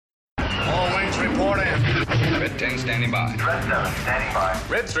report in. Red 10 standing by. Red 7 standing by.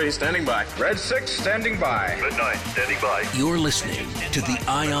 Red 3 standing by. Red 6 standing by. Red 9 standing by. You're listening to the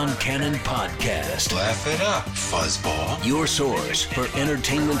Ion Cannon Podcast. Laugh it up, fuzzball. Your source for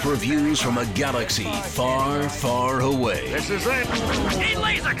entertainment reviews from a galaxy far, far away. This is it. Hey,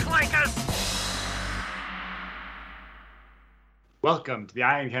 laser clankers! Welcome to the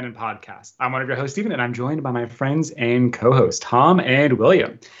Ion Cannon Podcast. I'm one of your hosts, Stephen, and I'm joined by my friends and co-hosts, Tom and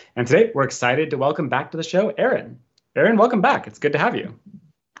William. And today, we're excited to welcome back to the show, Erin. Erin, welcome back. It's good to have you.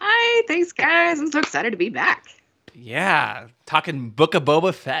 Hi, thanks, guys. I'm so excited to be back. Yeah, talking Book of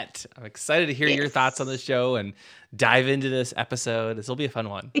Boba Fett. I'm excited to hear your thoughts on the show and dive into this episode. This will be a fun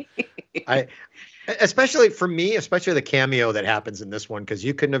one. Especially for me, especially the cameo that happens in this one, because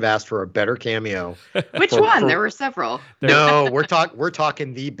you couldn't have asked for a better cameo. Which one? There were several. No, we're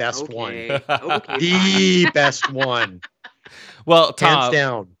talking the best one. Okay, The best one. Well, Hands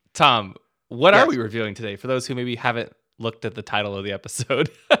down. Tom, what Yes. are we reviewing today? For those who maybe haven't looked at the title of the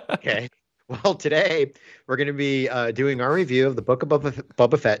episode. Okay. Well, today we're going to be doing our review of the Book of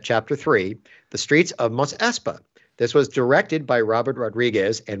Boba Fett, Chapter 3, The Streets of Mos Espa. This was directed by Robert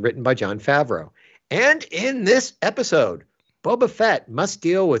Rodriguez and written by Jon Favreau. And in this episode, Boba Fett must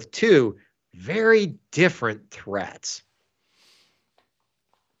deal with two very different threats.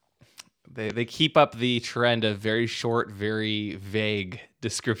 They keep up the trend of very short, very vague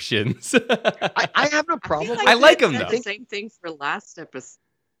descriptions. I have no problem. I like them, said though. The same thing for last episode.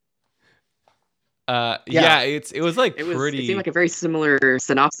 Yeah, it was like pretty. It seemed like a very similar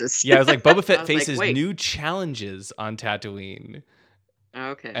synopsis. Yeah, it was like Boba Fett I was like, faces wait. new challenges on Tatooine.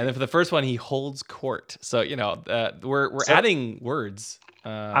 Okay. And then for the first one, he holds court. So, we're adding words.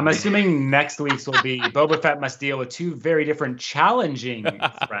 I'm assuming next week's will be Boba Fett must deal with two very different challenging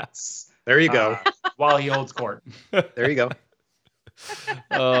threats. There you go. While he holds court. There you go.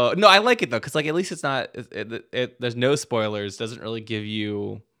 No, I like it, though, because at least it's not. There's no spoilers. Doesn't really give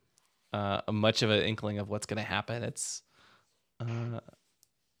you much of an inkling of what's going to happen. It's.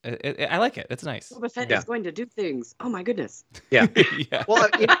 I like it. It's nice. Boba Fett is going to do things. Oh my goodness. Yeah. Yeah. Well,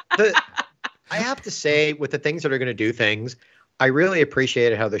 I have to say, with the things that are going to do things, I really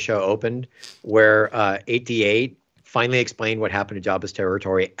appreciated how the show opened, where 8D8 finally explained what happened to Jabba's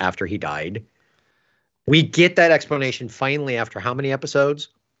territory after he died. We get that explanation finally after how many episodes?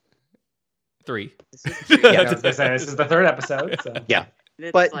 3. Yeah, I was gonna say, this is the third episode. So. Yeah.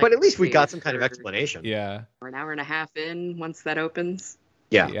 It's But like, at least we okay, got some kind of we're- explanation. Yeah. We're an hour and a half in once that opens.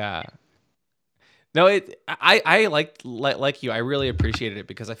 Yeah. Yeah. No, I like you. I really appreciated it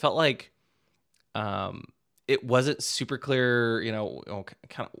because I felt like it wasn't super clear,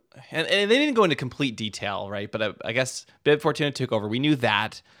 kind of, and they didn't go into complete detail, right? But I guess Bib Fortuna took over. We knew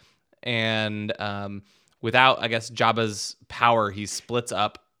that, and without, I guess, Jabba's power, he splits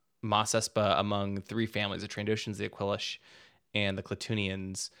up Mos Espa among 3 families: the Trandoshans, the Aquilish, and the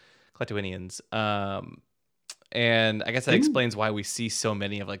Klatooinians. And I guess that explains why we see so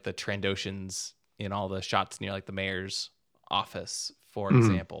many of like the Trandoshans in all the shots near like the mayor's office, for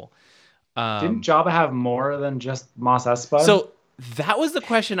example. Didn't Jabba have more than just Mos Espa? So that was the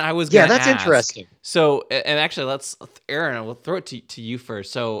question I was going to ask. Yeah, that's interesting. So, and actually, Erin, we'll throw it to you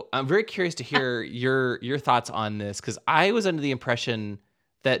first. So I'm very curious to hear your thoughts on this, because I was under the impression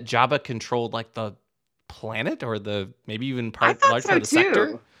that Jabba controlled like the planet or maybe even large part of the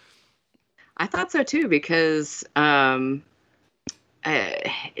sector. I thought so too, because I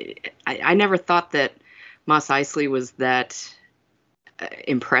never thought that Mos Eisley was that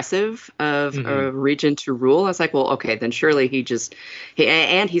impressive of a region to rule. I was like, well, okay, then surely he's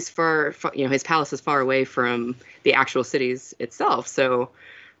far, his palace is far away from the actual cities itself. So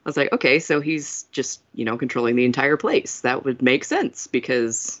I was like, okay, so he's just, controlling the entire place. That would make sense,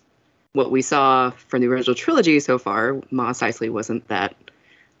 because what we saw from the original trilogy so far, Mos Eisley wasn't that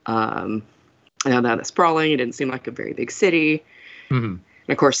that sprawling. It didn't seem like a very big city. And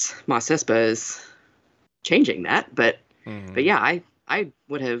of course, Mos Espa is changing that. But yeah, I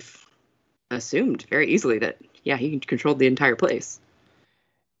would have assumed very easily that, yeah, he controlled the entire place.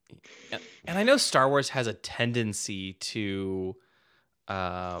 And I know Star Wars has a tendency to,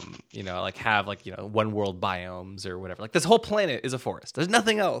 have one world biomes or whatever. Like this whole planet is a forest. There's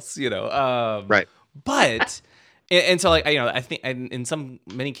nothing else, Right. But and so I think in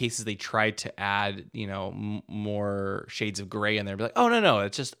many cases they tried to add more shades of gray in there. Be like, oh no,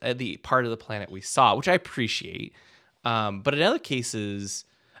 it's just the part of the planet we saw, which I appreciate. But in other cases,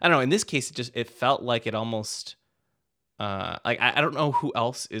 I don't know. In this case, it felt like it almost I don't know who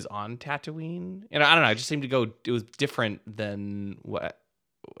else is on Tatooine, and I don't know. It just seemed to go. It was different than what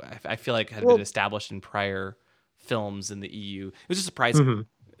I feel like had been established in prior films in the EU. It was just surprising.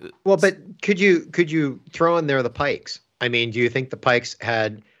 Well, but could you throw in there the Pikes? I mean, do you think the Pikes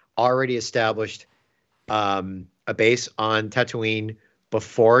had already established a base on Tatooine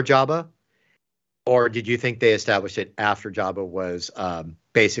before Jabba, or did you think they established it after Jabba was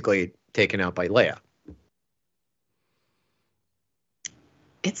basically taken out by Leia?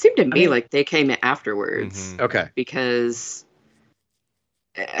 It seemed to me like they came afterwards. Okay. Because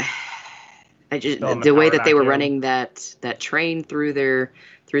the way that they were running that train through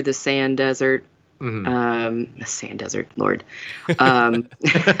the sand desert. The sand desert, Lord. Shut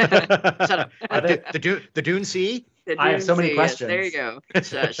up. The Dune Sea? I have so many questions. There you go.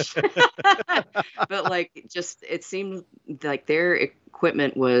 Shush. But it seemed like their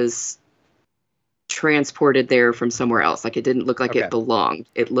equipment was transported there from somewhere else. Like it didn't look like it belonged.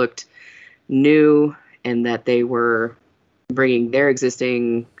 It looked new, and that they were bringing their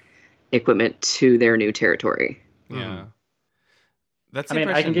existing equipment to their new territory. Yeah. That's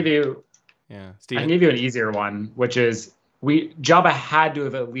I can give you Steven. I can give you an easier one, which is Jabba had to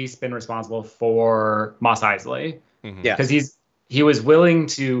have at least been responsible for Mos Eisley. Yeah. Because he was willing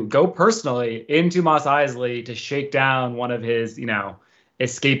to go personally into Mos Eisley to shake down one of his,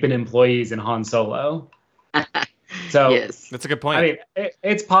 escaping employees in Han Solo. So yes, that's a good point. I mean,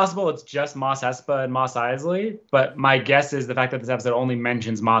 it's possible it's just Mos Espa and Mos Eisley, but my guess is the fact that this episode only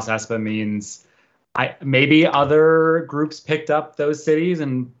mentions Mos Espa means maybe other groups picked up those cities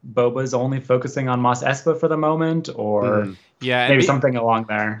and Boba's only focusing on Mos Espa for the moment, or maybe something along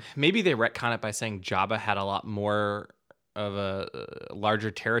there. Maybe they retcon it by saying Jabba had a lot more of a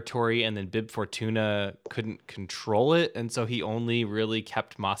larger territory, and then Bib Fortuna couldn't control it, and so he only really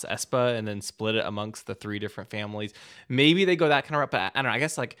kept Mos Espa and then split it amongst the 3 different families. Maybe they go that kind of route, but I don't know. I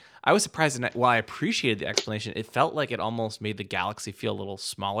guess I was surprised, and while I appreciated the explanation, it felt like it almost made the galaxy feel a little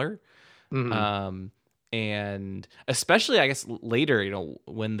smaller. And especially, I guess, later,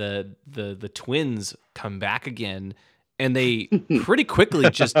 when the twins come back again, and they pretty quickly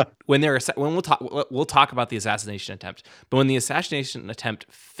just when we'll talk about the assassination attempt, but when the assassination attempt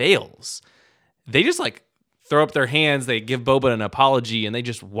fails, they just throw up their hands, they give Boba an apology, and they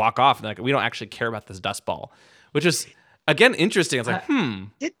just walk off. And we don't actually care about this dust ball, which is again interesting.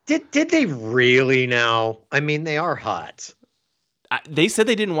 It's Did they really now? I mean, they are hot. They said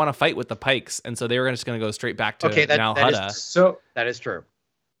they didn't want to fight with the Pikes, and so they were just going to go straight back to Nal Hutta. That is true.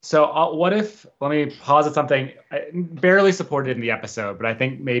 So what if, let me pause at something barely supported in the episode, but I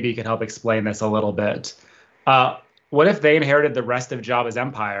think maybe you could help explain this a little bit. What if they inherited the rest of Jabba's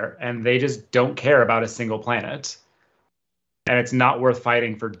empire and they just don't care about a single planet? And it's not worth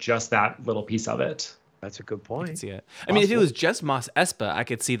fighting for just that little piece of it. That's a good point. I can see it. I mean, if it was just Mos Espa, I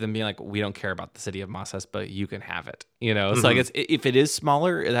could see them being like, we don't care about the city of Mos Espa. You can have it. It's like, if it is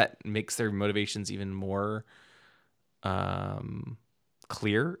smaller, that makes their motivations even more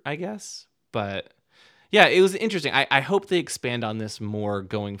clear, I guess. But yeah, it was interesting. I hope they expand on this more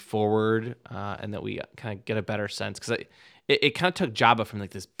going forward, and that we kind of get a better sense, because it kind of took Jabba from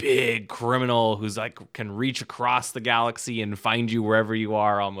this big criminal who's can reach across the galaxy and find you wherever you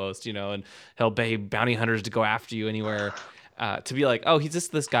are almost, and he'll pay bounty hunters to go after you anywhere, to be like, oh, he's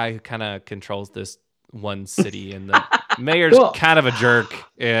just this guy who kind of controls this one city, and the mayor's kind of a jerk,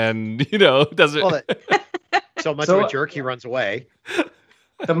 and doesn't so much of a jerk he runs away.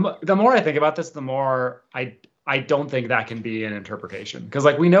 The more I think about this, the more I don't think that can be an interpretation, because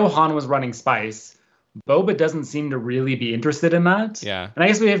we know Han was running spice. Boba doesn't seem to really be interested in that. Yeah. And I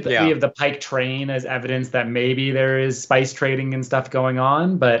guess we have the Pike train as evidence that maybe there is spice trading and stuff going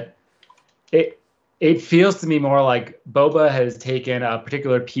on, but it feels to me more like Boba has taken a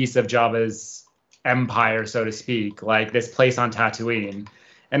particular piece of Jabba's empire, so to speak, like this place on Tatooine.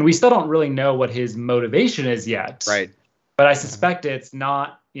 And we still don't really know what his motivation is yet. Right. But I suspect it's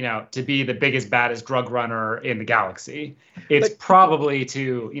not, to be the biggest, baddest drug runner in the galaxy. It's probably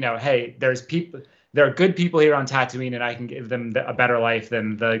to, hey, there are good people here on Tatooine, and I can give them a better life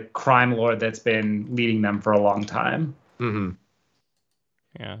than the crime lord that's been leading them for a long time. Mm-hmm.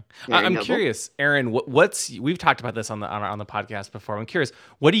 Yeah, I'm curious, Aaron. We've talked about this on the podcast before. I'm curious,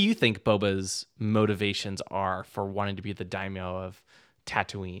 what do you think Boba's motivations are for wanting to be the daimyo of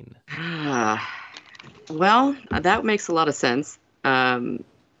Tatooine? Well, that makes a lot of sense.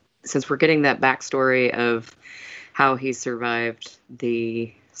 Since we're getting that backstory of how he survived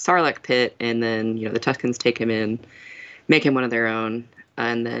the Sarlacc pit, and then the Tuskens take him in, make him one of their own,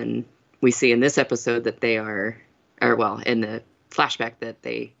 and then we see in this episode that they are, in the flashback, that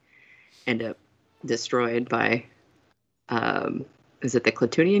they end up destroyed by, is it the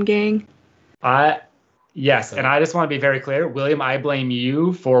Klatooinian gang? Yes, and I just want to be very clear, William. I blame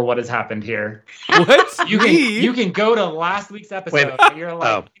you for what has happened here. What? You can go to last week's episode. And you're like,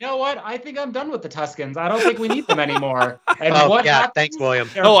 Oh. you know what? I think I'm done with the Tuscans. I don't think we need them anymore. And Oh, what yeah, happens? thanks, William.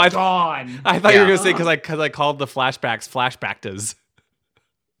 They're Oh, gone. I thought you were Yeah. gonna say because I called the flashbacks flashbacktas.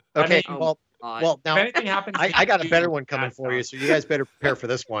 Okay, I mean, well, God. now if anything happens, I got a to better you, one coming that's for you, not- so you guys better prepare for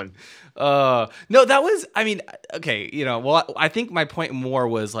this one. No, that was. I mean, okay, well, I think my point more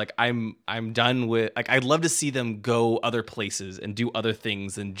was like I'm done with like I'd love to see them go other places and do other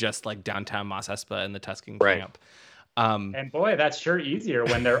things than just like downtown Mos Espa and the Tuscan Right. camp. And boy, that's sure easier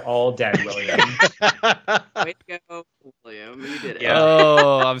when they're all dead, William. Way to go, William. You did it. Yeah.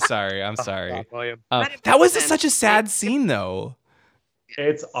 Oh, I'm sorry. I'm sorry. William. That was such a sad scene, though.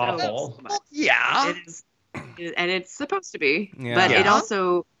 It's So awful. much. Yeah. It is, and it's supposed to be, Yeah. but it Yeah.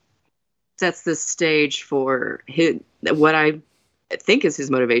 also sets the stage for what I think is his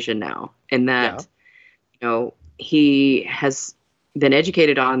motivation now, in that he has been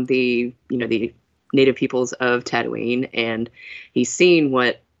educated on the native peoples of Tatooine, and he's seen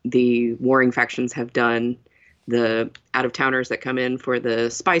what the warring factions have done, the out-of-towners that come in for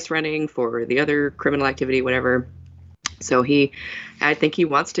the spice running, for the other criminal activity, whatever. So I think he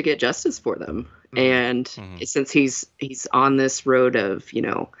wants to get justice for them. And since he's on this road of, where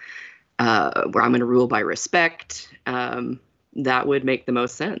I'm going to rule by respect, that would make the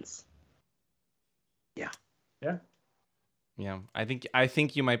most sense. Yeah, I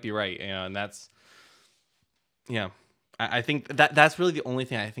think you might be right. And that's, I think that's really the only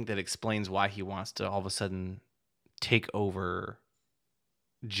thing I think that explains why he wants to all of a sudden take over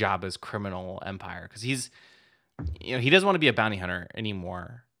Jabba's criminal empire, because he's, he doesn't want to be a bounty hunter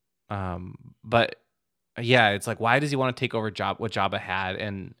anymore. But yeah, it's like, why does he want to take over what Jabba had?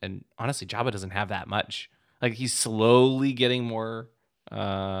 And honestly, Jabba doesn't have that much. Like, he's slowly getting more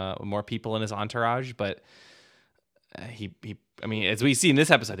people in his entourage, but I mean, as we see in this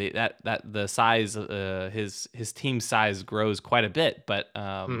episode, that the size, his team size grows quite a bit, but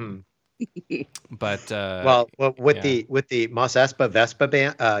Well, with the Mos Espa Vespa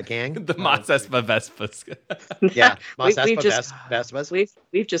gang, the Mos Espa Vespas. yeah, Mos We've Espa just- Vespas.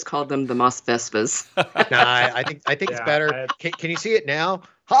 We've just called them the Mos Vespas. Nah, I think it's Yeah, better. Can you see it now?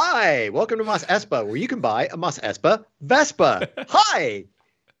 Hi, welcome to Mos Espa, where you can buy a Mos Espa Vespa. Hi,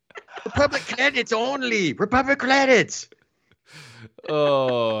 Republic credits only. Republic credits.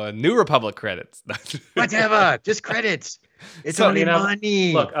 Oh, New Republic credits. Whatever, just credits. It's So, only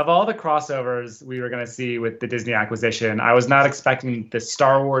money. Look, of all the crossovers we were going to see with the Disney acquisition, I was not expecting the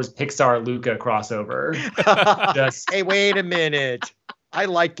Star Wars Pixar Luca crossover. Hey, wait a minute. I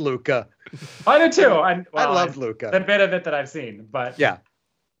liked Luca. I did too. I loved Luca. The bit of it that I've seen, but Yeah.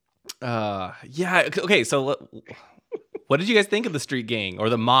 Yeah. Okay. So, what did you guys think of the Street Gang, or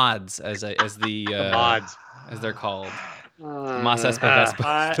the mods, as the Mods. as they're called? Uh, Mos Espa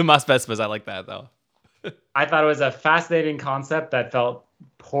Vespa. The Mos Vespas. I like that though. I thought it was a fascinating concept that felt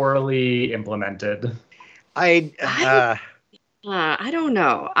poorly implemented. I don't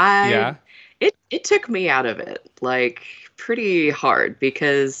know. Yeah. It took me out of it, like, pretty hard,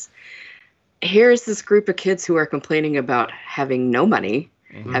 because here's this group of kids who are complaining about having no money,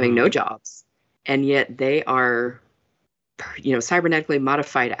 having no jobs, and yet they are, cybernetically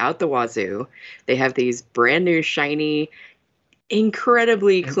modified out the wazoo. They have these brand new, shiny,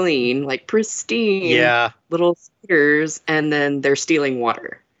 incredibly clean, like pristine little scooters, and then they're stealing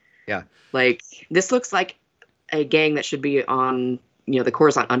water. Yeah. Like, this looks like a gang that should be on, the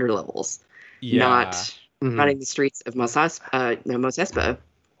Coruscant underlevels. Yeah. Not running the streets of Mos Espa,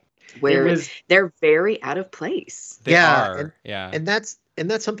 where It was- they're very out of place. They Yeah, are. Yeah. and that's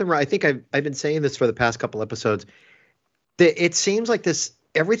something where I think I've been saying this for the past couple episodes. It seems like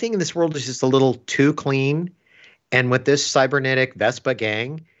everything in this world is just a little too clean, and with this cybernetic Vespa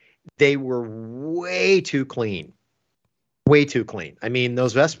gang, they were way too clean. Way too clean. I mean,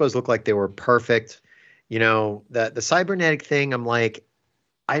 those Vespas look like they were perfect. The cybernetic thing, I'm like,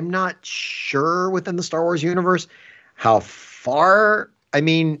 I'm not sure within the Star Wars universe how far. I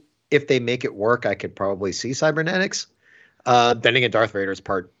mean, if they make it work, I could probably see cybernetics. Then again, Darth Vader is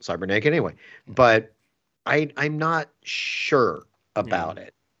part cybernetic anyway. But I'm not sure about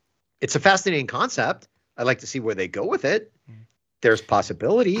it. It's a fascinating concept. I'd like to see where they go with it. There's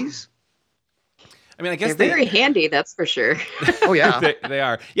possibilities. I mean, I guess They're very handy, that's for sure. Oh yeah, they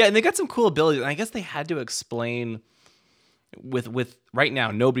are. Yeah, and they got some cool abilities. And I guess they had to explain with right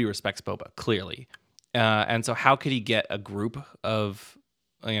now nobody respects Boba, clearly. And so how could he get a group of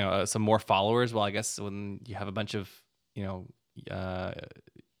some more followers? Well, I guess when you have a bunch of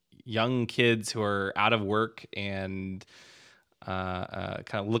young kids who are out of work and kind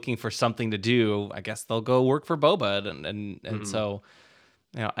of looking for something to do, I guess they'll go work for Boba, and so,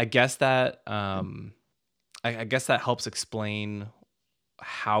 I guess that I guess that helps explain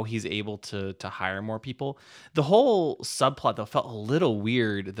how he's able to hire more people. The whole subplot though felt a little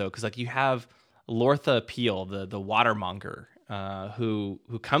weird though, because like you have Lortha Peel, the watermonger, who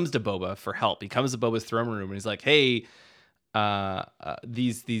comes to Boba for help. He comes to Boba's throne room and he's like, "Hey,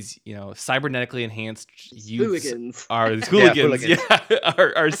 these cybernetically enhanced youths Hooligans. are these hooligans,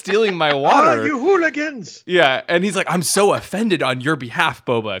 are stealing my water. You hooligans!" Yeah, and he's like, "I'm so offended on your behalf,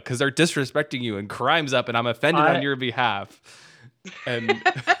 Boba, because they're disrespecting you and crime's up, and I'm offended on your behalf." And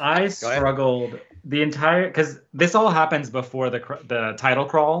I struggled the entire, because this all happens before the title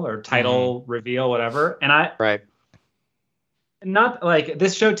crawl or title reveal, whatever. And not like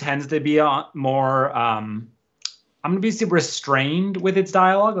this show tends to be more. I'm gonna be super restrained with its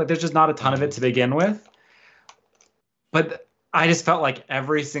dialogue. Like there's just not a ton of it to begin with. But I just felt like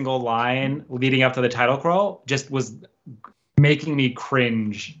every single line leading up to the title crawl just was making me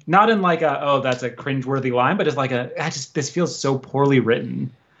cringe. Not in like that's a cringeworthy line, but just like this feels so poorly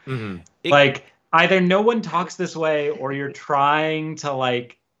written. Like either no one talks this way or you're trying to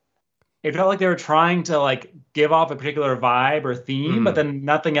like, it felt like they were trying to like give off a particular vibe or theme, but then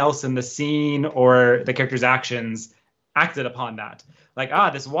nothing else in the scene or the character's actions acted upon that. Like,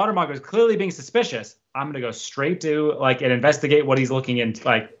 this watermonger is clearly being suspicious. I'm going to go straight to like and investigate what he's looking into,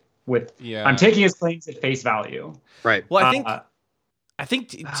 like I'm taking his claims at face value. Right. Well, I think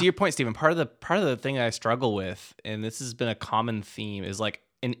to your point, Stephen, part of the thing that I struggle with, and this has been a common theme, is like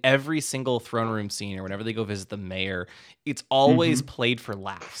in every single throne room scene or whenever they go visit the mayor, it's always played for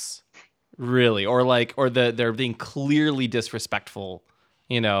laughs, really, or they're being clearly disrespectful,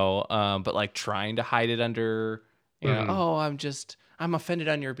 but like trying to hide it under, I'm offended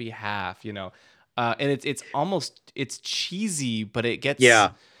on your behalf, and it's cheesy, but it gets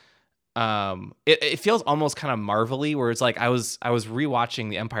it feels almost kind of Marvel-y, where it's like I was rewatching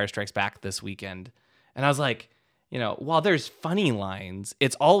The Empire Strikes Back this weekend, and I was like, while there's funny lines,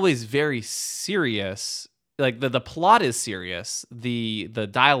 it's always very serious. Like the plot is serious, the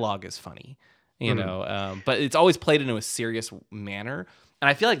dialogue is funny, but it's always played into a serious manner. And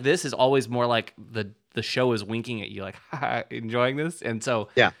I feel like this is always more like the show is winking at you, like, haha, enjoying this, and so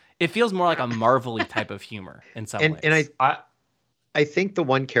it feels more like a Marvel-y type of humor in some ways. And I think the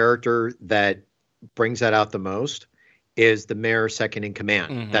one character that brings that out the most is the mayor second in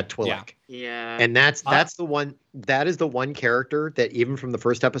command, that Twi'lek. Yeah. And that's the one, that is the one character that even from the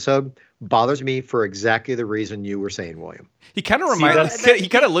first episode bothers me for exactly the reason you were saying, William. He kind of reminds he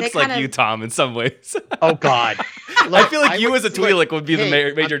kind of looks like you, Tom, in some ways. Oh God. I feel like you as a Twi'lek would be the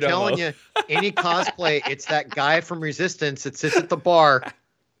major domo. I'm telling you, any cosplay, it's that guy from Resistance that sits at the bar.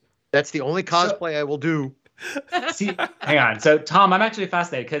 That's the only cosplay I will do. See, hang on. So, Tom, I'm actually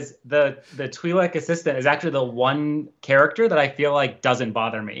fascinated because the Twi'lek assistant is actually the one character that I feel like doesn't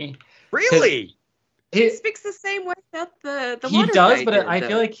bother me. Really? He speaks the same way that the he does, but I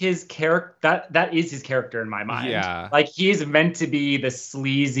feel like his character that is his character in my mind. Yeah, like he's meant to be the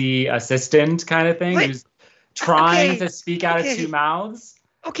sleazy assistant kind of thing who's trying to speak out of two mouths.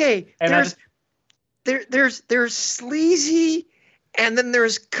 Okay, and there's sleazy. And then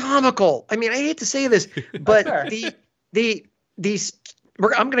there's comical. I mean, I hate to say this, but I'm going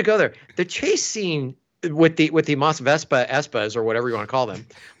to go there. The chase scene with the Mos Espas or whatever you want to call them,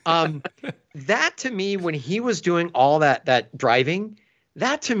 that to me, when he was doing all that driving,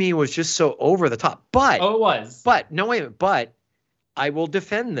 that to me was just so over the top. But it was. But no, wait a minute. But I will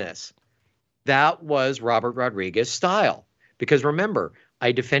defend this. That was Robert Rodriguez style, because remember,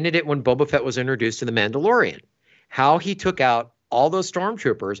 I defended it when Boba Fett was introduced to the Mandalorian. How he took out all those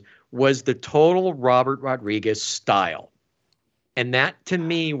stormtroopers was the total Robert Rodriguez style. And that, to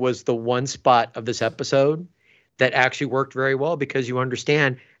me, was the one spot of this episode that actually worked very well because you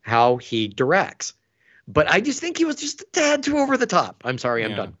understand how he directs. But I just think he was just a tad too over the top. I'm sorry,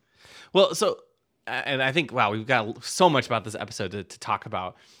 I'm done. Well, so, and I think, wow, we've got so much about this episode to talk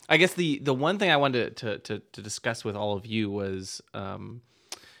about. I guess the one thing I wanted to discuss with all of you was,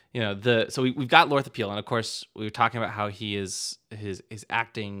 so we've got Lortha Peel, and of course we were talking about how his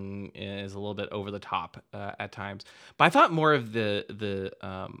acting is a little bit over the top at times. But I thought more of the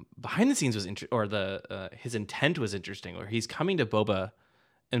behind the scenes was interesting, or his intent was interesting, where he's coming to Boba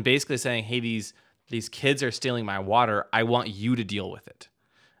and basically saying, "Hey, these kids are stealing my water. I want you to deal with it."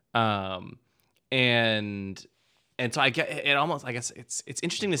 And so I get it. Almost, I guess it's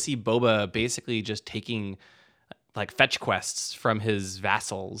interesting to see Boba basically just taking like fetch quests from his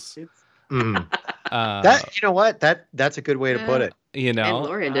vassals. That, you know what? That's a good way to put it. And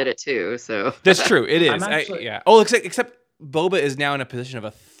Lauren did it too, so that's true. It is. Actually, Oh, except Boba is now in a position of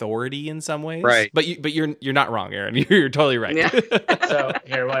authority in some ways, Right? But you're not wrong, Aaron. You're totally right. Yeah. So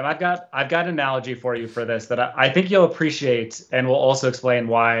here, William, I've got an analogy for you for this that I think you'll appreciate, and will also explain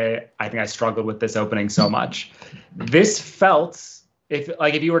why I think I struggled with this opening so much. This felt, if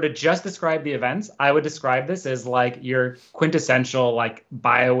you were to just describe the events, I would describe this as like your quintessential like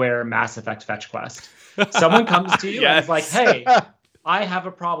BioWare Mass Effect fetch quest. Someone comes to you and is like, "Hey, I have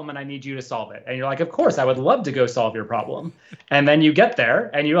a problem and I need you to solve it." And you're like, "Of course, I would love to go solve your problem." And then you get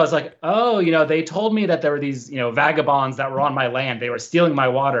there and you realize like, "Oh, they told me that there were these, vagabonds that were on my land. They were stealing my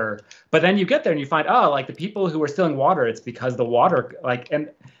water." But then you get there and you find, oh, like the people who were stealing water, it's because the water, and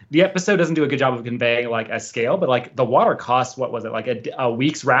the episode doesn't do a good job of conveying like a scale, but like the water costs, what was it, like a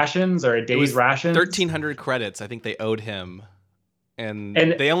week's rations or a day's rations? 1,300 credits, I think they owed him, and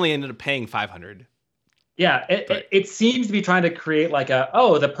they only ended up paying 500. Yeah, it seems to be trying to create like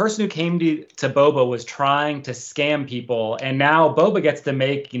the person who came to Boba was trying to scam people, and now Boba gets to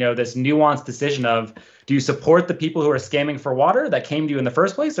make, this nuanced decision of, do you support the people who are scamming for water that came to you in the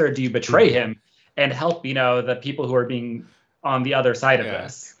first place, or do you betray him and help, the people who are being on the other side of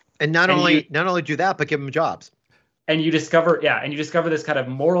this? And not only do that, but give them jobs. And you discover this kind of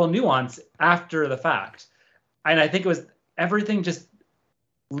moral nuance after the fact. And I think it was everything just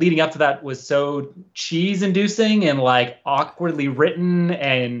leading up to that was so cheese-inducing and like awkwardly written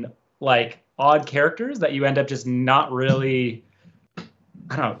and like odd characters that you end up just not really,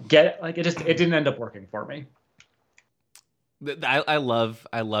 I don't know, get it. Like it didn't end up working for me. I love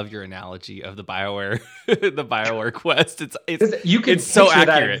your analogy of the BioWare the BioWare quest. It's so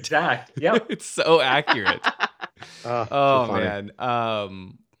accurate. Exact. Yep. It's so accurate. So man.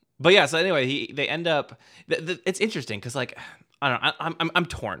 But yeah. So anyway, they end up. It's interesting because like I don't know. I'm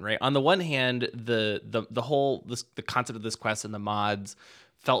torn, right? On the one hand, the whole the concept of this quest and the mods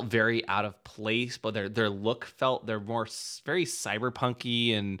felt very out of place, but their look felt they're more very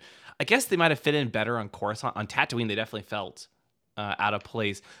cyberpunky, and I guess they might have fit in better on Coruscant. On Tatooine, they definitely felt out of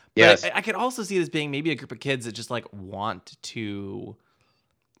place. But yes, I could also see this being maybe a group of kids that just like want to.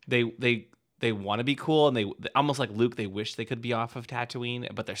 They want to be cool, and they almost like Luke. They wish they could be off of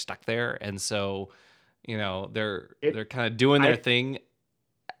Tatooine, but they're stuck there, and so they're kind of doing their thing.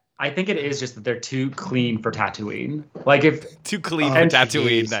 I think it is just that they're too clean for Tatooine. Like if too clean for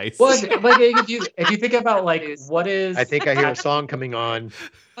Tatooine, nice. Well, like if you think about like what is, I think I hear a song coming on.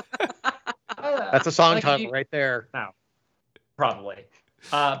 That's a song title right there. No, probably.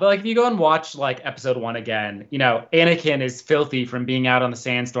 But like if you go and watch like episode 1 again, Anakin is filthy from being out on the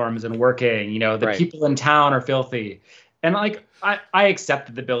sandstorms and working. The people in town are filthy, and like I accept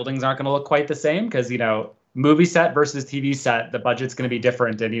that the buildings aren't going to look quite the same because movie set versus TV set, the budget's going to be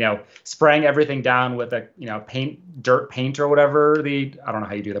different, and spraying everything down with a dirt paint or whatever, I don't know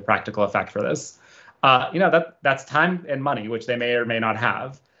how you do the practical effect for this. That's time and money, which they may or may not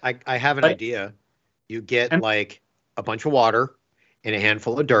have. I have an idea. You get like a bunch of water and a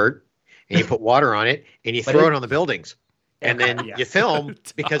handful of dirt, and you put water on it, and you throw it on the buildings, and then you film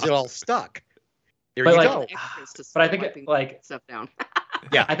because it all stuck. There you go. But I think like stuff down.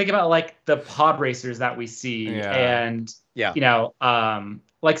 Yeah, I think about like the pod racers that we see, and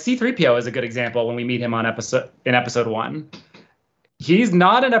like C-3PO is a good example when we meet him in episode 1. He's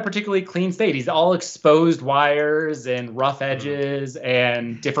not in a particularly clean state. He's all exposed wires and rough edges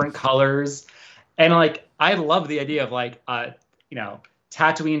and different colors, and like I love the idea of like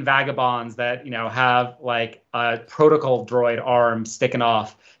Tatooine vagabonds that have like a protocol droid arm sticking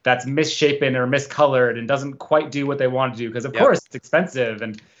off that's misshapen or miscolored and doesn't quite do what they want to do because of course it's expensive,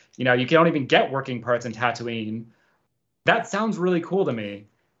 and you don't even get working parts in Tatooine. That sounds really cool to me.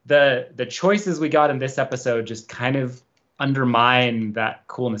 The choices we got in this episode just kind of undermine that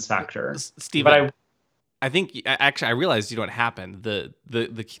coolness factor. Steve, but I think actually I realized what happened.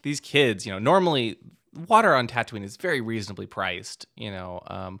 These kids, normally water on Tatooine is very reasonably priced,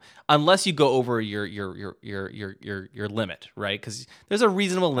 unless you go over your limit, right? Because there's a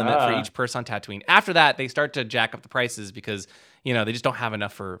reasonable limit for each person on Tatooine. After that, they start to jack up the prices because they just don't have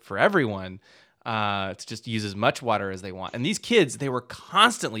enough for everyone to just use as much water as they want. And these kids, they were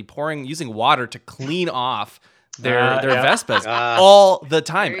constantly using water to clean off their Vespas all the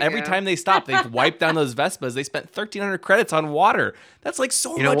time. Every time they stopped, they've wiped down those Vespas. They spent 1,300 credits on water. That's like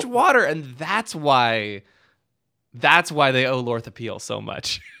so much water, and that's why they owe Lorth Appeal so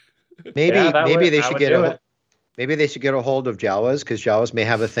much. Maybe they should get Maybe they should get a hold of Jawas, because Jawas may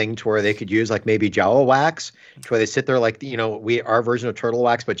have a thing to where they could use like maybe Jawa wax, to where they sit there like, our version of turtle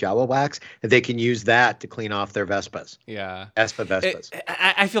wax, but Jawa wax, and they can use that to clean off their Vespas. Yeah. Vespas.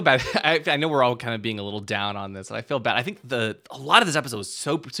 I feel bad. I know we're all kind of being a little down on this, and I feel bad. I think a lot of this episode was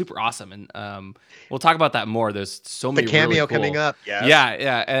super awesome, and we'll talk about that more. There's so many the cameo really cool... coming up. Yes.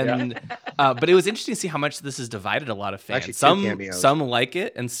 Yeah, and but it was interesting to see how much this has divided a lot of fans. Actually, some like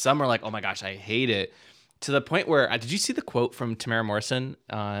it, and some are like, oh my gosh, I hate it. To the point where, did you see the quote from Tamara Morrison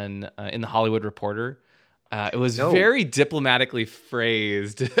on in the Hollywood Reporter? It was very diplomatically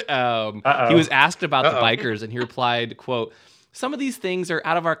phrased. He was asked about the bikers, and he replied, quote, "Some of these things are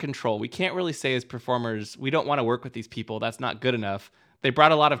out of our control. We can't really say as performers, we don't want to work with these people. That's not good enough. They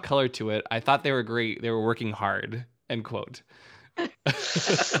brought a lot of color to it. I thought they were great. They were working hard," end quote.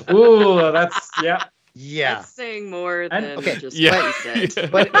 Ooh, that's, yeah. That's saying more than just yeah. what he said.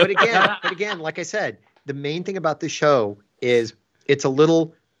 But again, like I said, the main thing about the show is it's a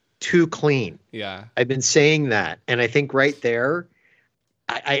little too clean. Yeah. I've been saying that. And I think right there,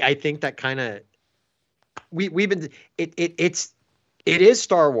 I think that kind of it is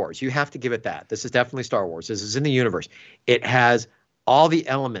Star Wars. You have to give it that. This is definitely Star Wars. This is in the universe. It has all the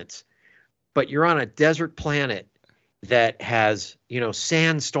elements, but you're on a desert planet that has,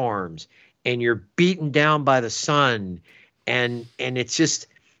 sandstorms, and you're beaten down by the sun, and it's just,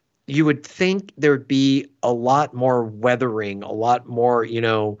 you would think there would be a lot more weathering, a lot more,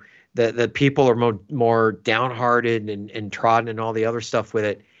 the people are more downhearted and trodden and all the other stuff with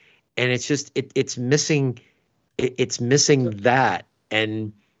it. And it's just, it's missing that.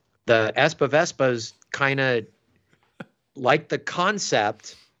 And the Espa Vespas kind of like the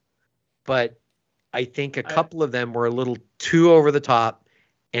concept, but I think a couple of them were a little too over the top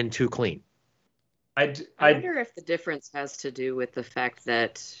and too clean. I wonder if the difference has to do with the fact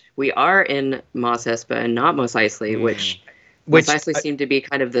that we are in Mos Espa and not Mos Eisley, which Mos Eisley seemed to be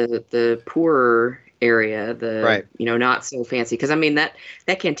kind of the poorer area, not so fancy. Because I mean that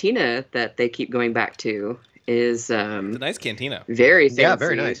cantina that they keep going back to is it's a nice cantina, very fancy. Yeah,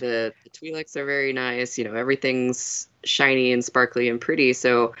 very nice. The Twi'leks are very nice. Everything's shiny and sparkly and pretty.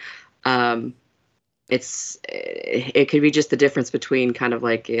 So. It could be just the difference between kind of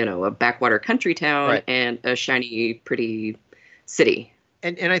like, a backwater country town and a shiny, pretty city.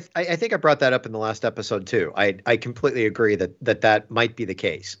 And I think I brought that up in the last episode too. I completely agree that might be the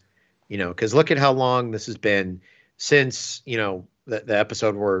case, because look at how long this has been since, the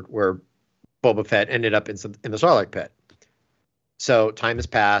episode where Boba Fett ended up in the Sarlacc pit. So time has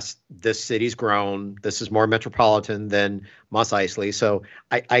passed. This city's grown. This is more metropolitan than Mos Eisley. So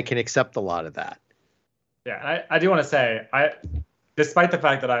I can accept a lot of that. Yeah, I do want to say, despite the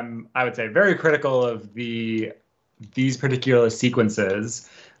fact that I would say, very critical of these particular sequences,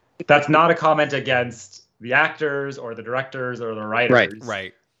 that's not a comment against the actors or the directors or the writers.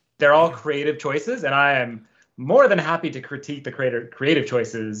 Right. They're all creative choices, and I am more than happy to critique the creative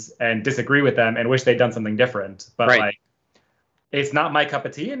choices and disagree with them and wish they'd done something different. But it's not my cup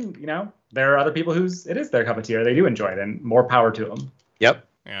of tea, and there are other people whose it is their cup of tea, or they do enjoy it, and more power to them. Yep.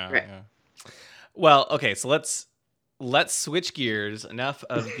 Yeah. Right. Yeah. Well, okay, so let's switch gears. Enough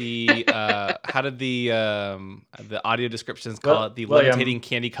of the how did the audio descriptions call it? The levitating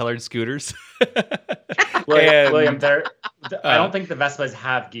candy-colored scooters. William, I don't think the Vespas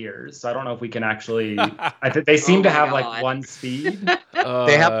have gears, so I don't know if we can actually. They seem to have like one speed.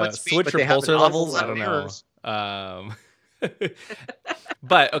 They have one speed, switch but they have repulsor levels. I don't know.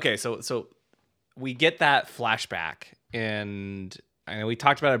 But okay, so we get that flashback, and I know we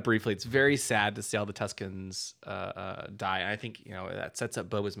talked about it briefly. It's very sad to see all the Tuskens die. And I think that sets up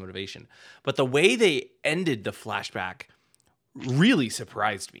Boba's motivation. But the way they ended the flashback really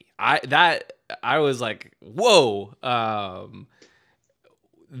surprised me. I was like, whoa. And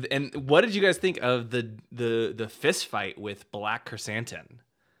what did you guys think of the fist fight with Black Chrysanthemum?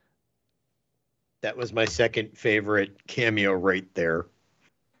 That was my second favorite cameo right there.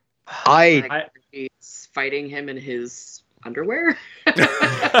 He's fighting him in his underwear.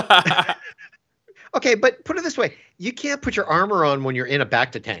 Okay, but put it this way: you can't put your armor on when you're in a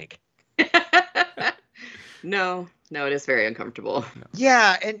Bacta tank. No, it is very uncomfortable.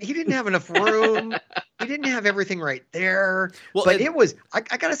 Yeah, and he didn't have enough room. He didn't have everything right there. Well, but it was. I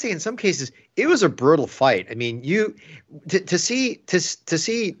gotta say, in some cases, it was a brutal fight. I mean, to see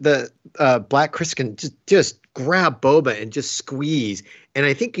the Black Chrysanthemum just grab Boba and just squeeze, and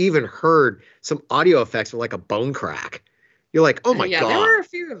I think you even heard some audio effects of like a bone crack. You're like, oh my god! Yeah, there were a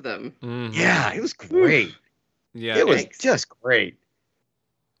few of them. Mm-hmm. Yeah, it was great. Yeah, it was just great.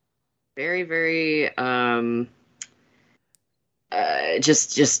 Very, very.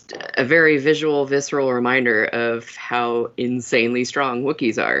 just a very visual, visceral reminder of how insanely strong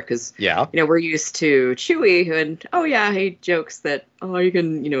Wookiees are. Because we're used to Chewie, and he jokes that you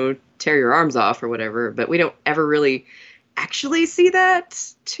can tear your arms off or whatever, but we don't ever really actually see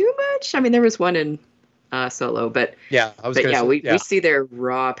that too much. I mean, there was one in Solo, but we see their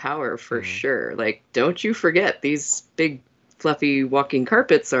raw power for sure. Like, don't you forget, these big fluffy walking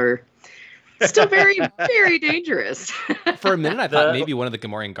carpets are still very, very dangerous. For a minute, I thought maybe one of the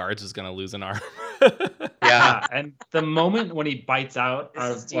Gamorrean guards was going to lose an arm. Yeah, and the moment when he bites out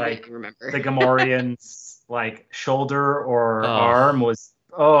of the Gamorrean's like shoulder or arm that was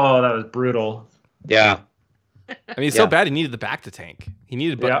brutal. Yeah. I mean, it's so bad he needed the back to tank. He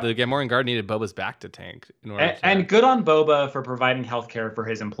needed the Gamorrean guard needed Boba's back to tank in order. And good on Boba for providing healthcare for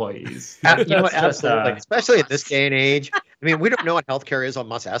his employees. Absolutely, especially in this day and age. I mean, we don't know what healthcare is on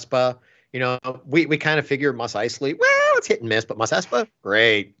Mos Espa. We kind of figure Mos Eisley, well, it's hit and miss, but Mos Espa,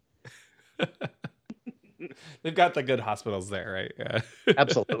 great. They've got the good hospitals there, right? Yeah.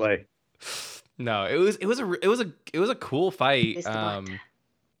 Absolutely. No, it was a cool fight.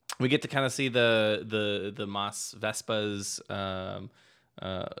 We get to kind of see the Mos Vespas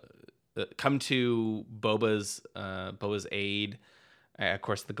come to Boba's aid. Of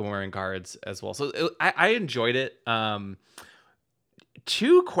course, the Gamorrean guards as well. So I enjoyed it.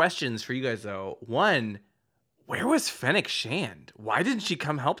 Two questions for you guys though. One, where was Fennec Shand? Why didn't she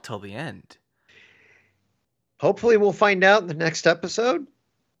come help till the end? Hopefully, we'll find out in the next episode.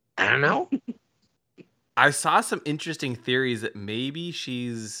 I don't know. I saw some interesting theories that maybe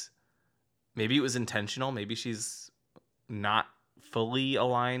it was intentional. Maybe she's not fully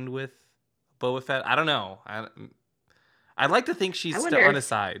aligned with Boba Fett. I don't know. I'd like to think she's still on his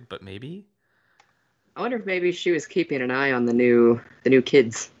side, but maybe. I wonder if maybe she was keeping an eye on the new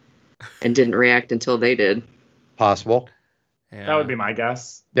kids and didn't react until they did. Possible. Yeah. That would be my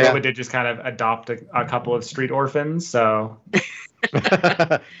guess. Yeah. Boba did just kind of adopt a couple of street orphans, so.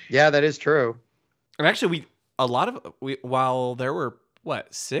 Yeah, that is true. And actually, while there were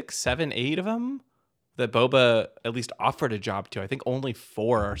 6, 7, 8 of them that Boba at least offered a job to, I think only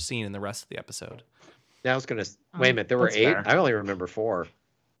 4 are seen in the rest of the episode. Yeah, I was gonna wait a minute. There were 8. Fair. I only remember 4.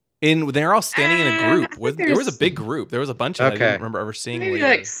 They're all standing in a group. There was a big group. There was a bunch of them I didn't remember ever seeing. Maybe later.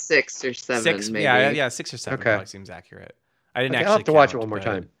 like 6 or 7. 6, maybe. Yeah, 6 or 7 probably seems accurate. I didn't actually. I'll have to watch it one more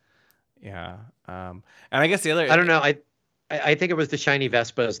time. Yeah, and I guess the other. I don't know. I think it was the shiny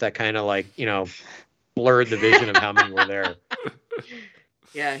Vespas that kind of blurred the vision of how many were there.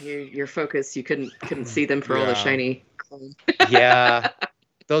 Yeah, your focus, you couldn't see them for all the shiny chrome. Yeah,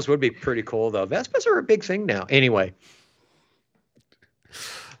 those would be pretty cool though. Vespas are a big thing now. Anyway.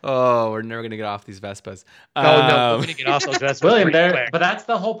 Oh, we're never gonna get off these Vespas. No, we're gonna get off those Vespas. William, but that's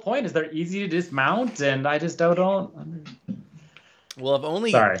the whole point. Is they're easy to dismount, and I just don't. Well, if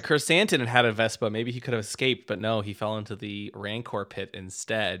only Krrsantan had a Vespa, maybe he could have escaped. But no, he fell into the Rancor pit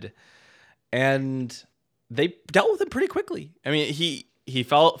instead, and they dealt with him pretty quickly. I mean, he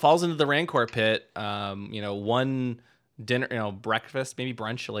falls into the Rancor pit. One dinner, breakfast, maybe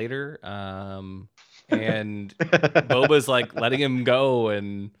brunch later. And Boba's letting him go,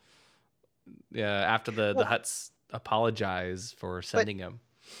 and after the Hutts apologize for sending him.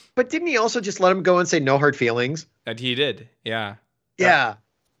 But didn't he also just let him go and say no hard feelings? And he did, yeah. Yeah.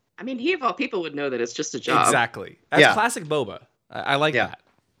 I mean, he of all people would know that it's just a job. Exactly. That's classic Boba. I like that.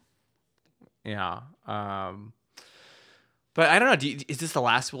 Yeah. But I don't know. Is this the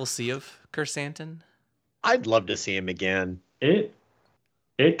last we'll see of Krrsantan? I'd love to see him again. It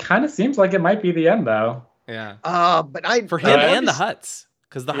kind of seems like it might be the end, though. Yeah. But for him and the Hutts,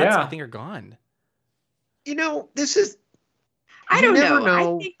 because the Hutts I think are gone. This is. I don't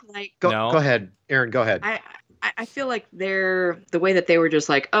know. I think go ahead, Aaron. Go ahead. I feel like the way that they were just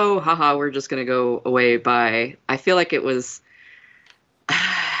like, oh, haha, we're just gonna go away by. I feel like it was.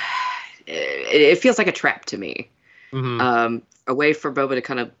 It feels like a trap to me. Mm-hmm. A way for Boba to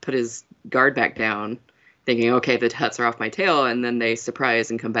kind of put his guard back down, thinking, okay, the Hutts are off my tail, and then they surprise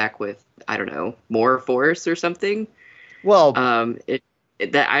and come back with, I don't know, more force or something. Well,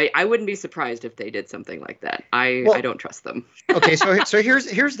 I wouldn't be surprised if they did something like that. I don't trust them. Okay, so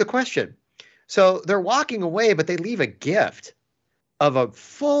here's the question. So they're walking away, but they leave a gift of a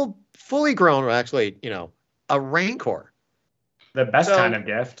fully grown, actually, a Rancor. The best kind of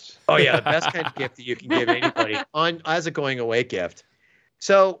gift. Oh yeah, the best kind of gift that you can give anybody as a going away gift.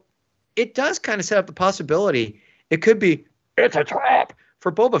 So it does kind of set up the possibility it could be it's a trap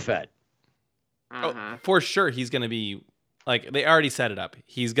for Boba Fett. Uh-huh. Oh, for sure, he's going to be they already set it up.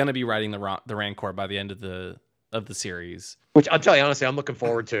 He's going to be riding the Rancor by the end of the series. Which I'll tell you honestly, I'm looking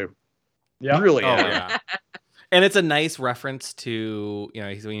forward to. Yeah, really. Oh yeah. And it's a nice reference to,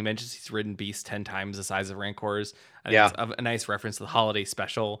 when he mentions he's ridden beasts 10 times the size of Rancors. I think it's a nice reference to the holiday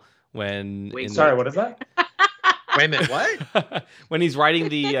special when. Sorry, what is that? Wait a minute, what? When he's riding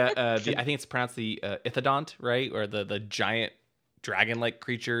the I think it's pronounced the Ithadont, right? Or the giant dragon-like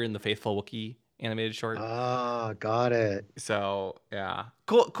creature in the Faithful Wookiee animated short. Ah, got it. So yeah,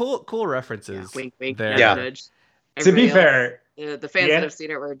 cool references. Wink, wink. There. Yeah. Nudge. To be Everybody fair, else, the fans that have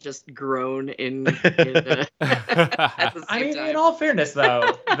seen it were just groan at the same I mean, time. in all fairness,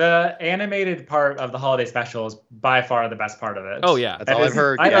 though, the animated part of the holiday special is by far the best part of it. Oh yeah, That's all I've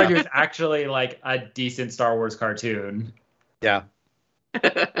heard. I'd yeah. argue it's actually like a decent Star Wars cartoon. Yeah.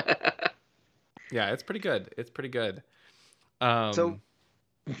 yeah, it's pretty good. It's pretty good. So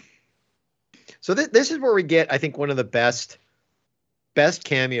this is where we get, I think, one of the best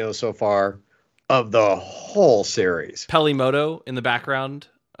cameos so far of the whole series. Pelimoto in the background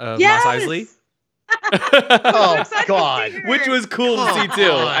of Yes! Mos Eisley. Oh God! Which was cool to see Come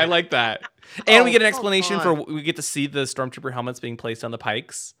too. on. I like that. And we get an come explanation on. we get to see the Stormtrooper helmets being placed on the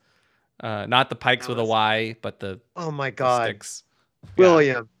pikes. Not the pikes That with a was- Y, but the Oh my the God, sticks.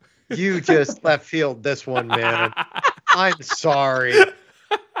 William, you just left field this one, man. I'm sorry.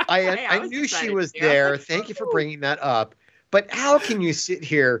 Hey, I I was knew she excited was too. there. Thank you for bringing that up. But how can you sit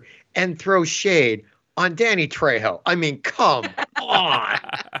here and throw shade on Danny Trejo? I mean, come on.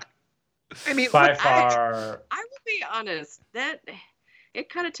 I mean, By look, far. I will be honest, that it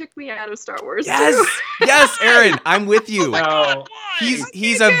kind of took me out of Star Wars. Yes, too. yes, Aaron, I'm with you. No,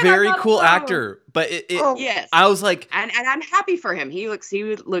 He's a very cool actor, but Oh, Yes. I was like, And I'm happy for him. He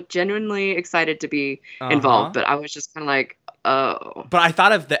looked genuinely excited to be Uh-huh. involved, but I was just kind of like, oh. but I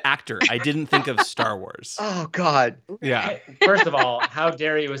thought of the actor. I didn't think of Star Wars. oh God. Yeah. First of all, how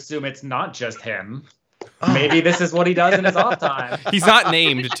dare you assume it's not just him? Oh. Maybe this is what he does in his off time. He's not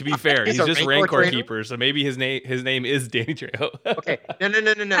named, to be fair. He's He's a just Rancor Rancor trainer? keeper, so maybe his name is Danny Trejo. Okay.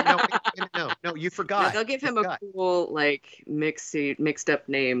 No. You forgot. They'll give him You a forgot. cool, like, mixed up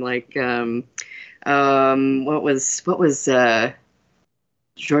name, like what was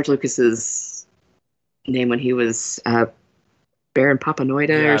George Lucas's name when he was Baron Papanoida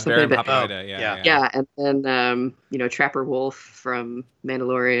Yeah, or something? Baron But- Papanoida, yeah. yeah, and then Trapper Wolf from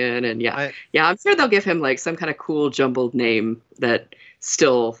Mandalorian, and I- I'm sure they'll give him like some kind of cool jumbled name that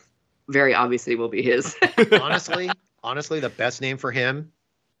still very obviously will be his. honestly, the best name for him,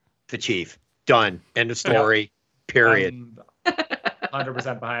 the Chief. Done. End of story. Period.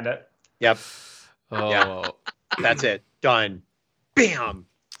 100% behind it. Yep. Oh, Yeah. That's it. Done. Bam.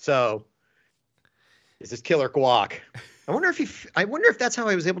 So, this is Killer Guac. I wonder if that's how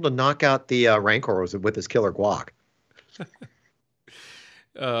he was able to knock out the Rancor, was with his Killer Guac.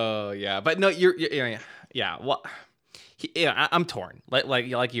 oh yeah. But no, yeah. Well, I'm torn. Like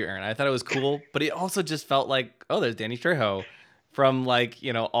you, Aaron. I thought it was cool, but it also just felt like, oh, there's Danny Trejo from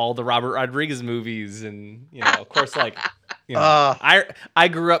all the Robert Rodriguez movies, and of course I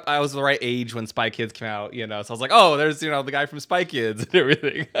grew up. I was the right age when Spy Kids came out, so I was like, oh, there's the guy from Spy Kids and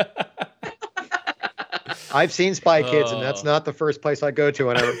everything. I've seen Spy Kids, and that's not the first place I go to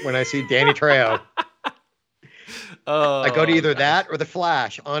when I see Danny Trejo. I go to either that or The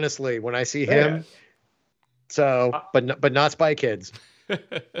Flash, honestly, when I see him. So, but not Spy Kids.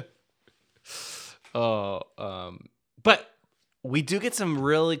 But we do get some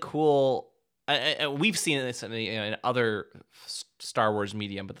really cool. We've seen this in other Star Wars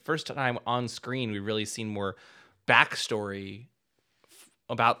medium, but the first time on screen, we've really seen more backstory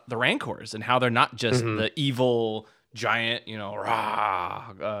about the Rancors and how they're not just the evil giant,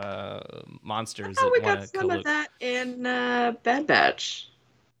 monsters. Oh, we that got wanna some kill of Luke. that in Bad Batch.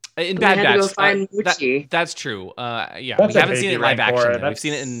 In We Bad had to go Batch, find Muchi. that's true. Yeah, That's we a haven't seen it in baby live Rancor. action. Though. We've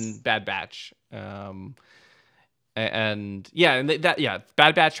seen it in Bad Batch. And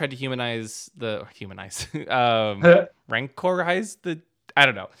Bad Batch tried to rancorize the. I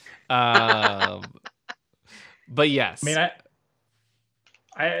don't know. But yes, I mean,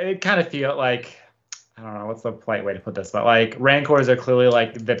 I kind of feel like, I don't know what's the polite way to put this, but like Rancors are clearly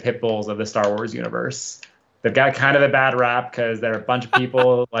like the pit bulls of the Star Wars universe. They've got kind of a bad rap because they're a bunch of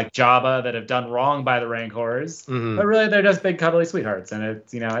people like Jabba that have done wrong by the Rancors, but really they're just big cuddly sweethearts, and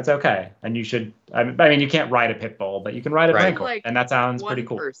it's it's okay. And you should, I mean, you can't ride a pit bull, but you can ride a Right. Rancor, Like and that sounds one pretty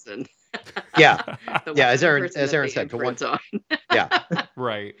cool. person. Yeah. The Yeah, one as Aaron- person as that Aaron they said, the one- imprint on. Yeah.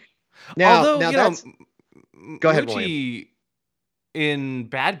 right. Now, Although that's, go ahead, Muchi in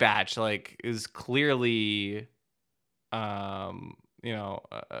Bad Batch is clearly,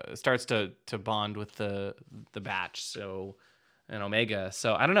 starts to bond with the Batch, so and Omega.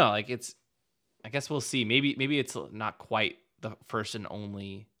 So I don't know. I guess we'll see. Maybe it's not quite the first and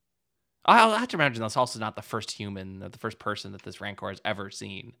only I'll have to imagine that's also not the first human, the first person that this Rancor has ever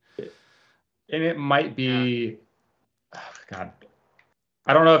seen. And it might be, oh God,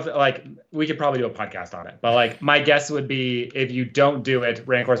 I don't know if like we could probably do a podcast on it, but like my guess would be if you don't do it,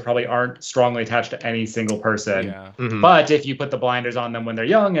 Rancors probably aren't strongly attached to any single person. Yeah. Mhm. But if you put the blinders on them when they're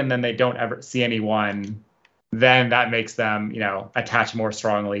young and then they don't ever see anyone, then that makes them, attach more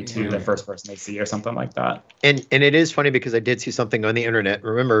strongly to the first person they see or something like that. And it is funny because I did see something on the internet.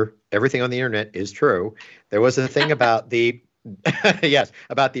 Remember, everything on the internet is true. There was a thing about the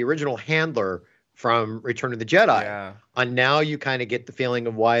about the original handler from Return of the Jedi. Yeah. And now you kind of get the feeling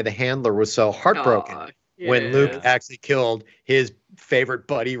of why the handler was so heartbroken Aw, when Luke yes. actually killed his favorite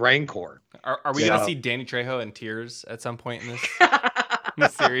buddy Rancor. Are we Yeah. gonna see Danny Trejo in tears at some point in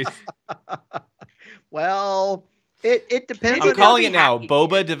this series? Well, it depends. Maybe I'm calling be it now. happy.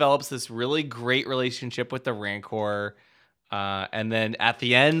 Boba develops this really great relationship with the Rancor, and then at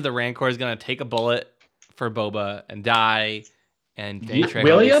the end, the Rancor is gonna take a bullet for Boba and die. And Danny Trejo will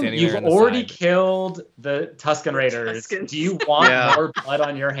be William, standing you've there on the already side. killed the Tusken Raiders. Tuskens. Do you want Yeah. more blood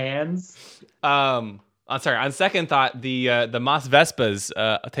on your hands? I'm sorry. On second thought, the Mos Vespas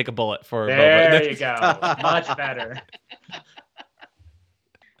take a bullet for There Boba. you go. Much better.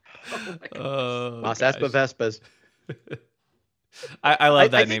 Oh, Mos gosh. Espa Vespas. I love I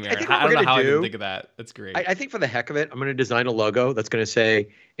that think- name, I Aaron. think what I don't we're know how gonna I didn't do- think of that. That's great. I think for the heck of it, I'm going to design a logo that's going to say,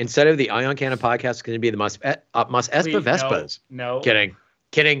 instead of the Ion Cannon podcast, it's going to be the Mos Espa Please, Vespas. No. Kidding.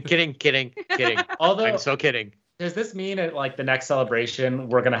 Although, I'm so kidding. does this mean at like the next celebration,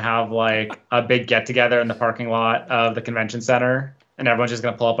 we're going to have like a big get together in the parking lot of the convention center? And everyone's just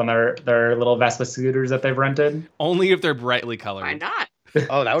going to pull up on their little Vespa scooters that they've rented? Only if they're brightly colored. Why not?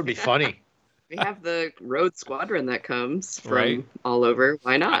 Oh, that would be funny. We have the Road Squadron that comes from Right. all over.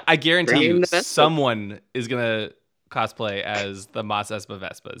 Why not? I guarantee Bring you, the Vespa. someone is gonna cosplay as the Mos Espa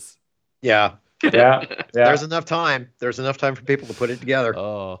Vespas. Yeah. Yeah. There's enough time. There's enough time for people to put it together.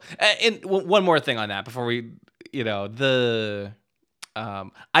 Oh, and one more thing on that before we, I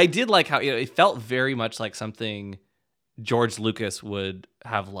did like how it felt very much like something George Lucas would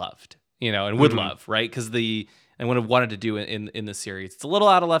have loved, and would love, right? Because and would have wanted to do in the series. It's a little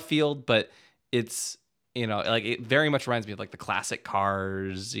out of left field, but it's it very much reminds me of like the classic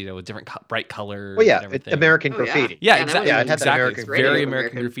cars, with different bright colors. Well, yeah, and everything. American Oh, yeah. graffiti. Yeah, that exactly. was- Yeah, it had that exactly. American It's Radio very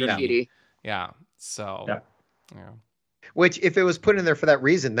American graffiti. Yeah. So. Yeah. Yeah. Which, if it was put in there for that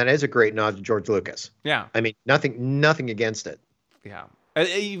reason, that is a great nod to George Lucas. Yeah. I mean, nothing against it. Yeah.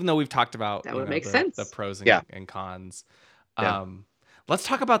 Even though we've talked about That would make the, sense. the pros and, Yeah. and cons. Yeah. Let's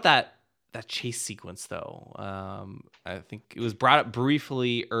talk about that chase sequence though. I think it was brought up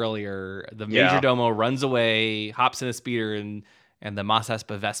briefly earlier. The Yeah. Majordomo runs away, hops in a speeder, and the Mos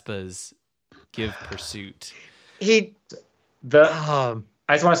Espa Vespas give pursuit. He, I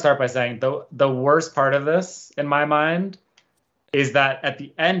just want to start by saying the worst part of this, in my mind, is that at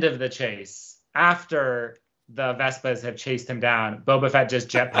the end of the chase, after the Vespas have chased him down, Boba Fett just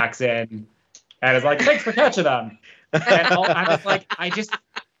jetpacks in and is like, "Thanks for catching them." And I'm just like,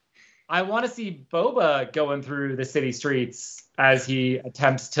 I want to see Boba going through the city streets as he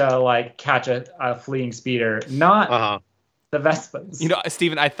attempts to like catch a fleeing speeder, not the Vespas.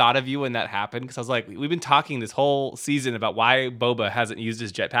 Steven, I thought of you when that happened because I was like, we've been talking this whole season about why Boba hasn't used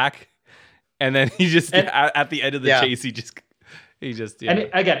his jetpack, and then he just at the end of the chase, he just. And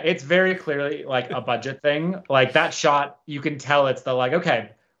again, it's very clearly like a budget thing. Like that shot, you can tell it's the like,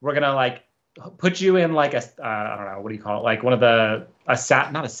 okay, we're gonna like put you in like a I don't know, what do you call it? Like one of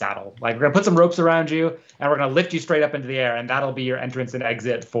not a saddle. Like we're gonna put some ropes around you and we're gonna lift you straight up into the air, and that'll be your entrance and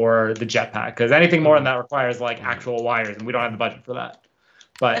exit for the jetpack. Because anything more than that requires like actual wires, and we don't have the budget for that.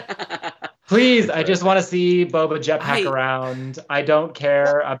 But please, I just want to see Boba jetpack around. I don't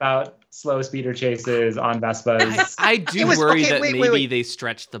care about slow speeder chases on Vespas. I do worry that wait, maybe wait. they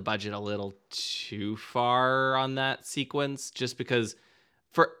stretched the budget a little too far on that sequence, just because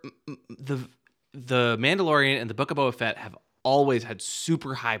for the Mandalorian and the Book of Boba Fett have always had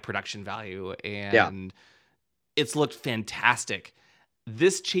super high production value, and it's looked fantastic.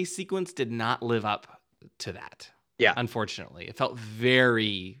 This chase sequence did not live up to that. Yeah. Unfortunately, it felt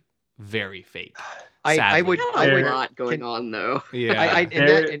very, very fake. I sadly. would. Not I a would. lot going on though. Yeah.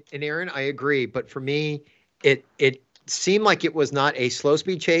 And Aaron, I agree. But for me, it seemed like it was not a slow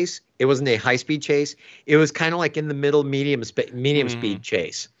speed chase. It wasn't a high speed chase. It was kind of like in the middle, medium speed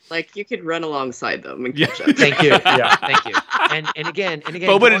chase. Like you could run alongside them and Yeah. catch up. Thank you. Yeah, thank you. And again,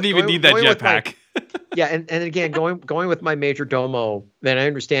 Boba didn't even need that going with my- jetpack. Yeah, and again, going with my major domo, then I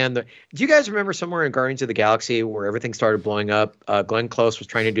understand that. Do you guys remember somewhere in Guardians of the Galaxy where everything started blowing up? Glenn Close was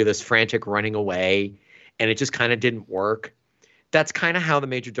trying to do this frantic running away, and it just kind of didn't work. that's kind of how the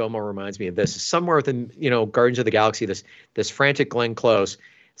Major Domo reminds me of this. Somewhere within, Guardians of the Galaxy, this frantic Glenn Close,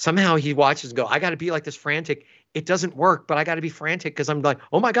 somehow he watches and go, I got to be like this frantic. It doesn't work, but I got to be frantic because I'm like,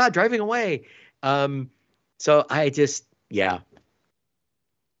 oh my God, driving away. So I just, yeah.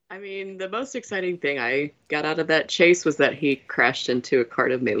 I mean, the most exciting thing I got out of that chase was that he crashed into a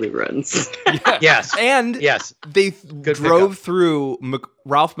cart of melee runs. Yeah. Yes. And yes, they Good drove pickup. through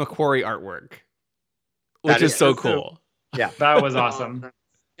Ralph McQuarrie artwork, which That is is so true. cool. Yeah. That was awesome.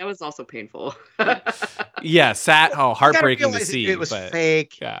 That was also painful. Yeah, heartbreaking to realize see. it was but,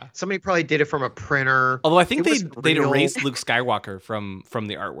 fake. Yeah. Somebody probably did it from a printer. Although I think It wasn't they'd real. erased Luke Skywalker from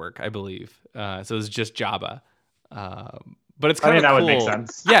the artwork, I believe. So it was just Jabba. But it's kind of that cool. would make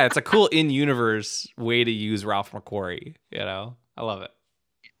sense. Yeah, it's a cool in-universe way to use Ralph McQuarrie. I love it.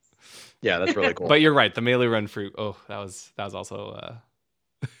 Yeah, that's really cool. But you're right, the melee run fruit. Oh, that was also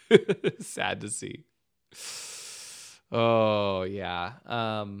sad to see. Oh yeah.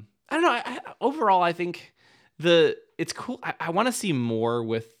 I don't know. Overall, I think it's cool. I want to see more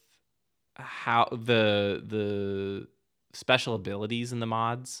with how the special abilities in the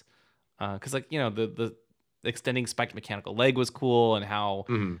mods, because the extending spiked mechanical leg was cool, and how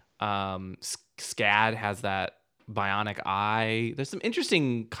Scad has that bionic eye. There's some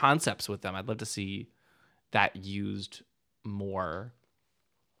interesting concepts with them. I'd love to see that used more.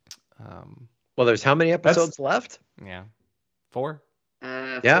 Well, there's how many episodes left? Yeah, 4.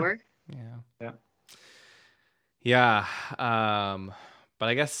 Yeah. 4? Yeah. But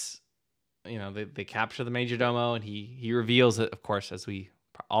I guess they capture the Major Domo, and he reveals it. Of course, as we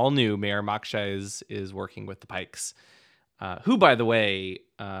all knew, Mayor Moksha is working with the Pikes, who, by the way,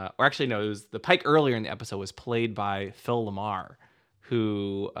 or actually no, it was the Pike earlier in the episode was played by Phil LaMarr,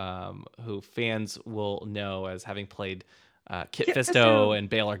 who fans will know as having played Kit Fisto and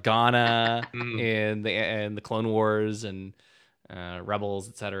Bail Organa in the Clone Wars and Rebels,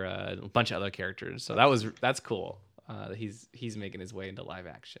 etc., and a bunch of other characters. So that's cool. He's making his way into live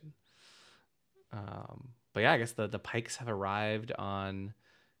action. But yeah, I guess the Pikes have arrived on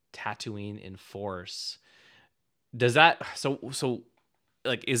Tatooine in force. Does that so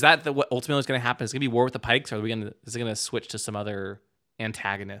like is that what ultimately is going to happen? Is it going to be war with the Pikes, or is it going to switch to some other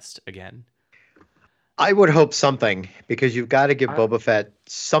antagonist again? I would hope something, because you've got to give Boba Fett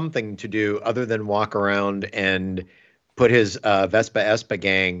something to do other than walk around and put his Vespa Espa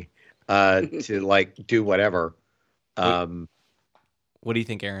gang to like do whatever. What do you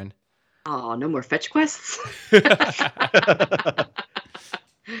think, Aaron? Oh, no more fetch quests.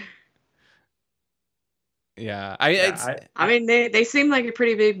 Yeah, I mean, they seem like a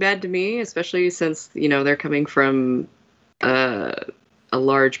pretty big bad to me, especially since they're coming from a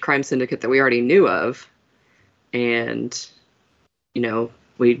large crime syndicate that we already knew of, and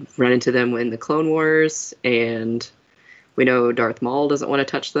we run into them in the Clone Wars, and we know Darth Maul doesn't want to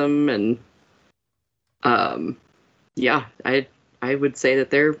touch them, and yeah, I would say that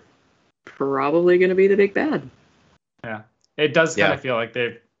they're probably going to be the big bad. Yeah, it does kind of feel like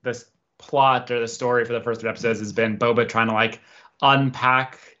this plot or the story for the first 3 episodes has been Boba trying to like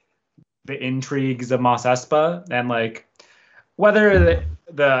unpack the intrigues of Mos Espa, and like whether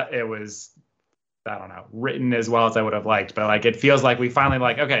it was, I don't know, written as well as I would have liked, but like it feels like we finally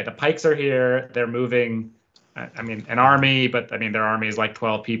like, okay, the Pikes are here, they're moving. I mean, an army, but I mean their army is like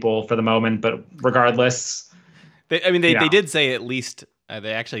 12 people for the moment, but regardless, they did say at least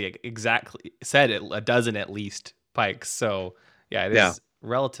they actually exactly said a dozen at least Pikes. So yeah, it is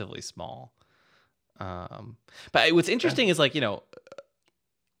relatively small. But what's interesting is like,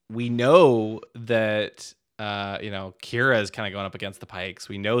 we know that Kira is kind of going up against the Pikes.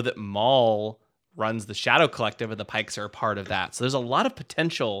 We know that Maul runs the Shadow Collective, and the Pikes are a part of that. So there's a lot of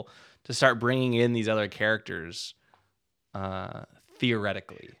potential to start bringing in these other characters,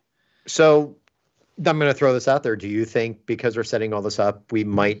 theoretically. So I'm going to throw this out there. Do you think, because we're setting all this up, we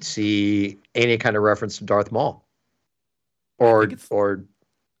might see any kind of reference to Darth Maul? Or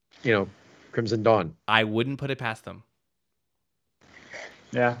Crimson Dawn? I wouldn't put it past them.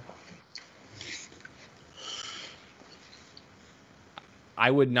 yeah. I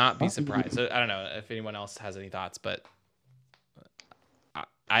would not be surprised. I don't know if anyone else has any thoughts, but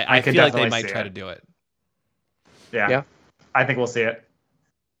I could feel like they definitely might see try it. to do it. Yeah, I think we'll see it.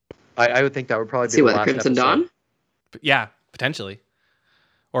 I would think that would probably be See the what, last Crimson episode. Dawn? But yeah, potentially.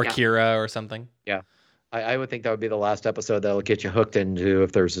 Or Yeah. Kira or something. Yeah. I would think that would be the last episode that'll get you hooked into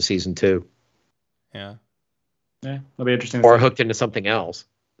if there's a season 2. Yeah. Yeah, it'll be interesting. to Or see. hooked into something else.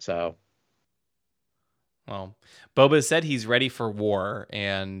 So Well, Boba said he's ready for war,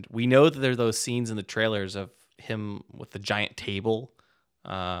 and we know that there are those scenes in the trailers of him with the giant table,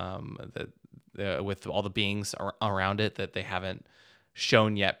 that with all the beings around it that they haven't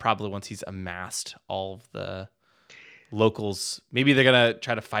shown yet. Probably once he's amassed all of the locals, maybe they're gonna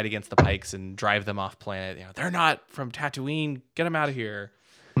try to fight against the Pikes and drive them off planet. They're not from Tatooine. Get them out of here.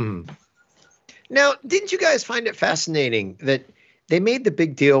 Now, didn't you guys find it fascinating that they made the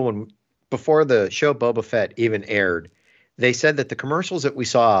big deal before the show Boba Fett even aired? They said that the commercials that we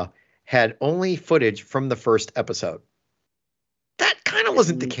saw had only footage from the first episode. That kind of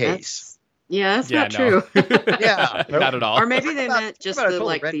wasn't the case. That's not true. Yeah, not at all. Or maybe they meant just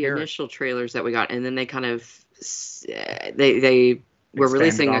the initial trailers that we got, and then they kind of they were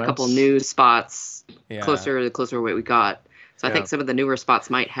releasing a couple new spots closer to what we got. So I think some of the newer spots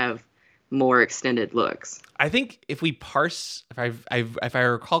might have more extended looks. I think if we parse, if I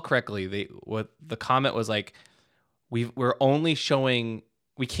recall correctly, what the comment was like, we're only showing,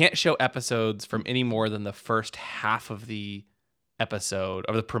 we can't show episodes from any more than the first half of the episode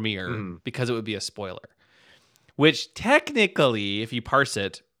of the premiere because it would be a spoiler. Which technically, if you parse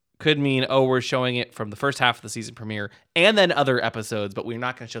it, could mean, we're showing it from the first half of the season premiere and then other episodes, but we're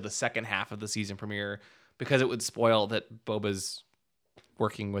not going to show the second half of the season premiere because it would spoil that Boba's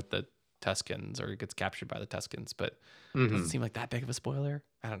working with the Tuskens or gets captured by the Tuskens. But it doesn't seem like that big of a spoiler.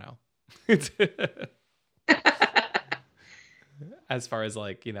 I don't know. As far as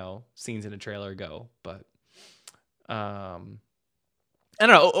scenes in a trailer go, but I don't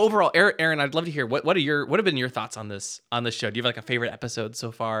know. Overall, Aaron, I'd love to hear what have been your thoughts on this show? Do you have a favorite episode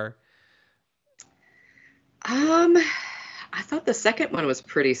so far? I thought the second one was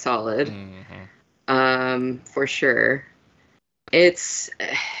pretty solid. For sure. It's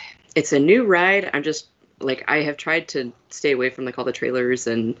a new ride. I'm just I have tried to stay away from all the trailers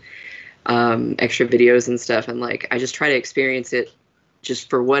and extra videos and stuff, and I just try to experience it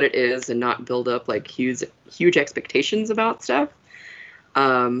just for what it is and not build up huge expectations about stuff.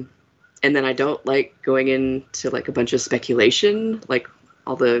 And then I don't like going into a bunch of speculation,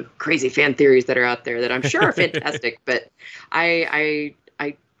 all the crazy fan theories that are out there that I'm sure are fantastic, but I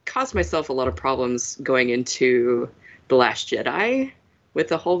caused myself a lot of problems going into The Last Jedi with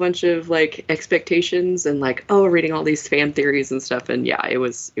a whole bunch of expectations and reading all these fan theories and stuff. And yeah, it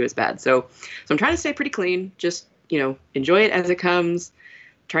was bad. So I'm trying to stay pretty clean, just, enjoy it as it comes.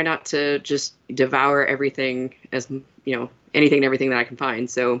 Try not to just devour everything as, anything and everything that I can find.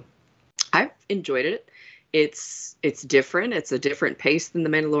 So I've enjoyed it. It's different. It's a different pace than The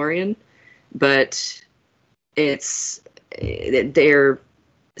Mandalorian, but they're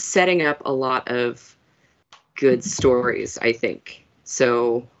setting up a lot of good stories, I think.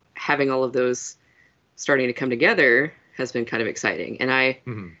 So having all of those starting to come together has been kind of exciting. And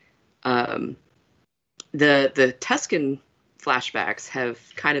the Tusken flashbacks have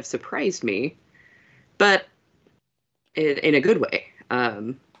kind of surprised me, but in a good way.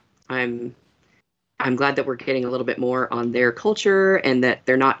 I'm glad that we're getting a little bit more on their culture and that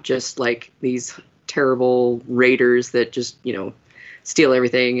they're not just these terrible raiders that just, steal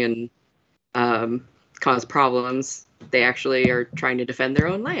everything and cause problems. They actually are trying to defend their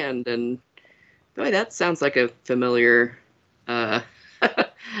own land. And boy, that sounds like a familiar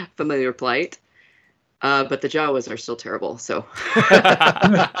plight. But the Jawas are still terrible. So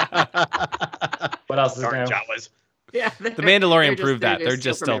what else is new? Jawas. Yeah, The Mandalorian proved that. They're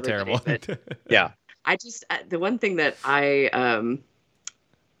just still terrible. Yeah. I just the one thing that I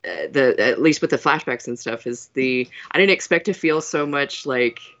at least with the flashbacks and stuff is I didn't expect to feel so much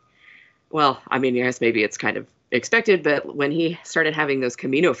well, I mean, yes, maybe it's kind of expected, but when he started having those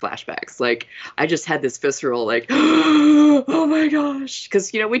Camino flashbacks, I just had this visceral oh my gosh, because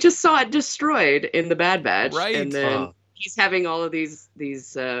we just saw it destroyed in the Bad Batch, right? And then he's having all of these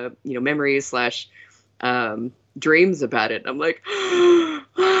memories / dreams about it. I'm like,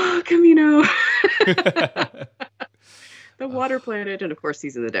 Camino, the water planet, and of course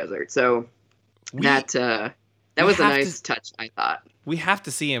he's in the desert. So that was a nice touch, I thought. We have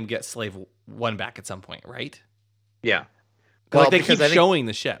to see him get Slave One back at some point, right? Yeah. Well, they keep showing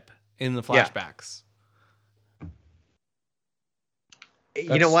the ship in the flashbacks.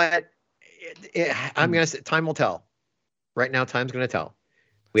 You know what? I'm going to say time will tell. Right now, time's going to tell.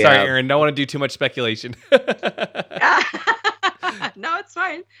 Sorry, Aaron. Don't want to do too much speculation. No, it's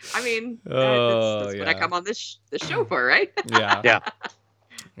fine. I mean, that's what I come on this show for, right? Yeah. Yeah.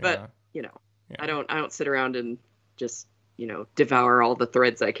 But, I don't sit around and just, devour all the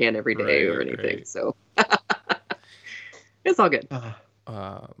threads I can every day or anything. Right. So it's all good.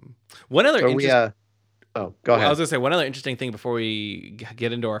 One other go ahead. I was going to say one other interesting thing before we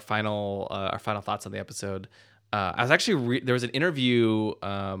get into our final thoughts on the episode. I was actually there was an interview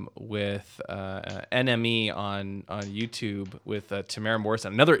with NME on YouTube with Tamara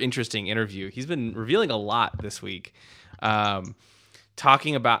Morrison. Another interesting interview. He's been revealing a lot this week,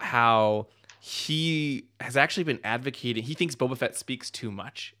 talking about how he has actually been advocating. He thinks Boba Fett speaks too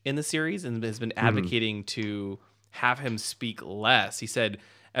much in the series and has been advocating to have him speak less. He said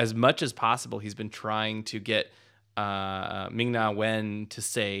as much as possible he's been trying to get Ming-Na Wen to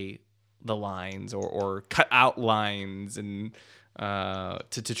say the lines or cut out lines and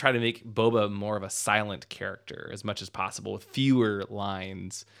to try to make Boba more of a silent character as much as possible with fewer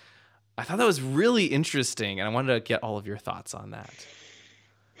lines. I thought that was really interesting, and I wanted to get all of your thoughts on that.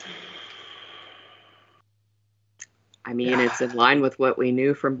 I mean, it's in line with what we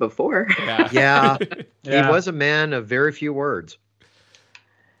knew from before. Yeah. He was a man of very few words.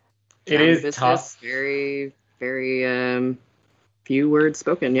 It is tough. Very, very few words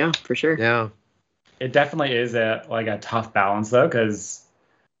spoken. Yeah, for sure. Yeah. It definitely is a tough balance though, because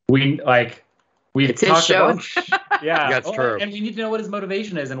we've it's talked his show. a bunch. Yeah, That's true. And we need to know what his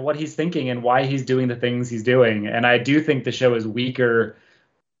motivation is and what he's thinking and why he's doing the things he's doing. And I do think the show is weaker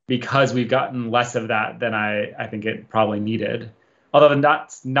because we've gotten less of that than I think it probably needed. Although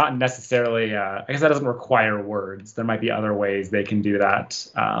not necessarily, I guess that doesn't require words. There might be other ways they can do that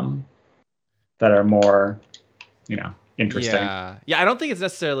that are more, interesting. Yeah. I don't think it's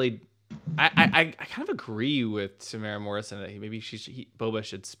necessarily. I kind of agree with Tamara Morrison that maybe Boba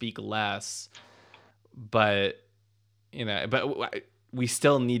should speak less, but we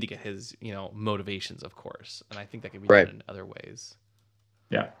still need to get his motivations, of course, and I think that can be done in other ways.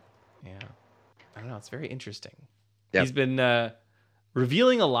 Yeah. I don't know. It's very interesting. Yep. He's been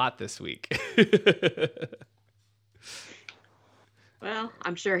revealing a lot this week. Well,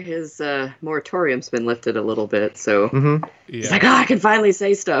 I'm sure his moratorium's been lifted a little bit, so he's like, I can finally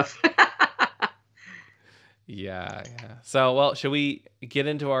say stuff. Yeah. So, well, should we get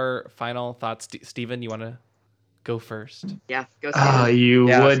into our final thoughts? Steven, you want to go first? Yeah, go Steven. Oh, you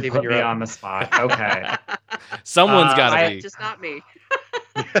would Steven, put you're me up. on the spot. Okay. Someone's got to be. Just not me.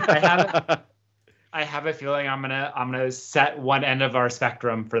 I have a feeling I'm gonna set one end of our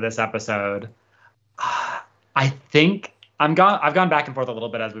spectrum for this episode. I think I've gone back and forth a little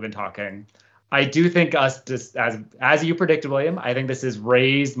bit as we've been talking. I do think us just as you predicted, William, I think this has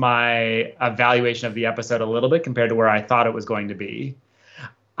raised my evaluation of the episode a little bit compared to where I thought it was going to be.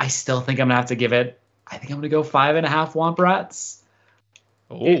 I still think I'm gonna have to give it. I think I'm gonna go 5.5 Womp Rats.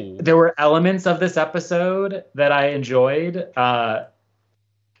 There were elements of this episode that I enjoyed,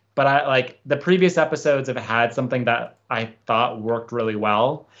 but I the previous episodes have had something that I thought worked really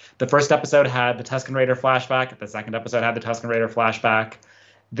well. The first episode had the Tusken Raider flashback. The second episode had the Tusken Raider flashback.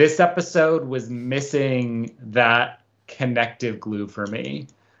 This episode was missing that connective glue for me.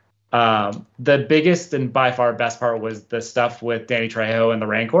 The biggest and by far best part was the stuff with Danny Trejo and the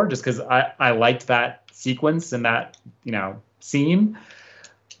Rancor, just because I liked that sequence and that scene.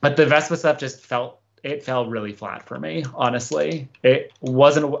 But the Vespa stuff just fell really flat for me, honestly. It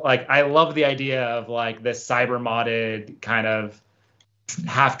wasn't I love the idea of this cyber modded kind of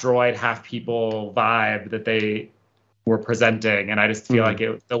half droid, half people vibe that they were presenting. And I just feel like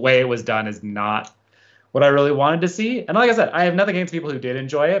the way it was done is not what I really wanted to see. And like I said, I have nothing against people who did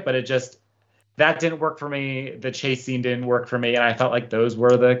enjoy it, but that didn't work for me. The chase scene didn't work for me. And I felt like those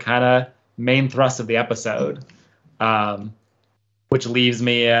were the kind of main thrust of the episode, which leaves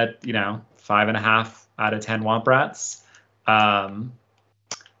me at, 5.5 out of 10 Womp Rats. I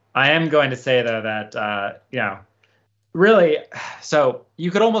am going to say though that, really, so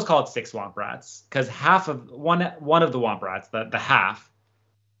you could almost call it 6 Womp Rats because half of one of the Womp Rats, the half.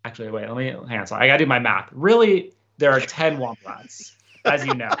 Actually, wait, let me hang on. Sorry, I gotta do my math. Really, there are 10 Womp Rats, as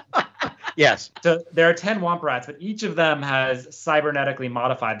you know. Yes. So there are 10 Womp Rats, but each of them has cybernetically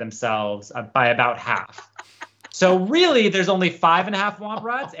modified themselves by about half. So really, there's only 5.5 Womp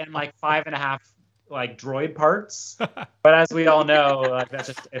Rats and 5.5 droid parts. But as we all know,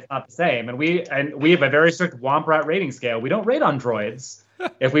 it's not the same. And we have a very strict Womp Rat rating scale. We don't rate on droids.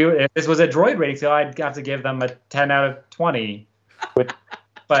 If this was a droid rating scale, I'd have to give them a 10 out of 20.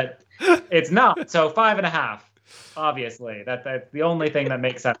 But it's not. So 5.5, obviously. That's the only thing that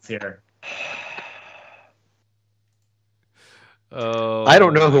makes sense here. Oh, I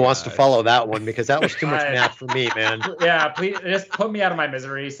don't know who wants to follow that one because that was too much math for me, man. Yeah, please just put me out of my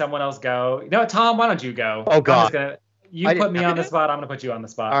misery. Someone else go. No, Tom, why don't you go? Oh, God. Put me on the spot. I'm going to put you on the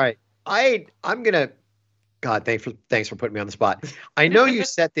spot. All right. I'm going to. God, thanks for putting me on the spot. I know you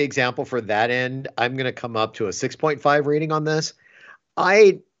set the example for that end. I'm going to come up to a 6.5 rating on this.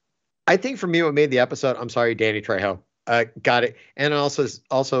 I think for me, what made the episode, I'm sorry, Danny Trejo, got it. And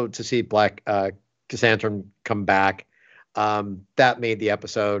also to see Black Cassandra come back. That made the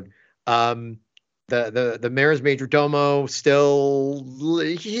episode. The Mayor's Major Domo still,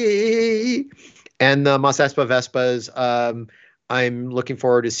 and the Mos Espa Vespas. I'm looking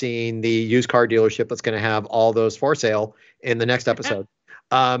forward to seeing the used car dealership that's going to have all those for sale in the next episode.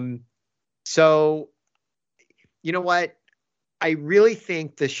 So, you know what? I really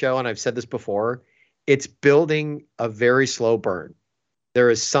think this show, and I've said this before, it's building a very slow burn. There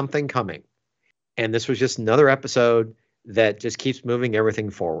is something coming. And this was just another episode that just keeps moving everything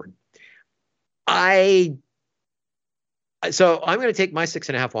forward. So I'm going to take my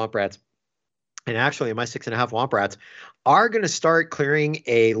 6.5 Womp Rats. And actually, my 6.5 Womp Rats are going to start clearing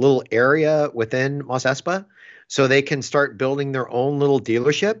a little area within Mos Espa so they can start building their own little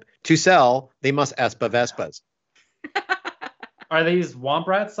dealership to sell the Mos Espa Vespas. Are these Womp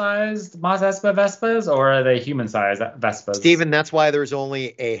Rat-sized Mos Espa Vespas, or are they human-sized Vespas? Stephen, that's why there's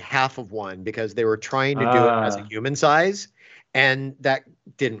only a half of one, because they were trying to do it as a human size, and that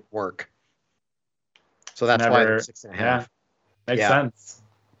didn't work. So that's why they're 6.5. Yeah, makes sense.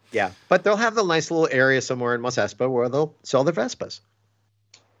 Yeah, but they'll have the nice little area somewhere in Mos Espa where they'll sell their Vespas.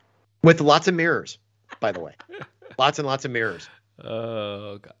 With lots of mirrors, by the way. Lots and lots of mirrors.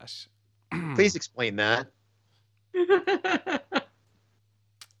 Oh, gosh. Please explain that.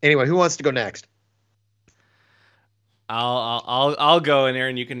 Anyway, who wants to go next? I'll go, and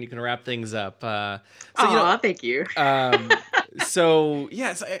Aaron, you can wrap things up. Thank you. So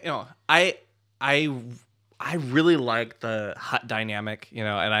yes, I really like the Hutt dynamic, and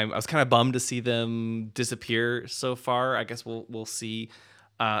I was kind of bummed to see them disappear so far. I guess we'll see.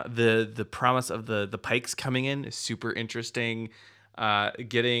 The promise of the Pikes coming in is super interesting.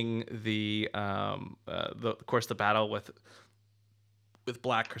 Getting of course the battle with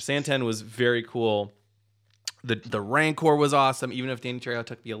Black Chrysanthemum was very cool. The Rancor was awesome, even if Danny Trejo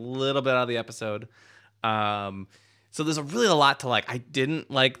took me a little bit out of the episode. So there's really a lot to like. I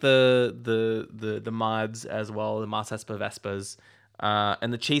didn't like the mods as well, the Mos Espa Vespas,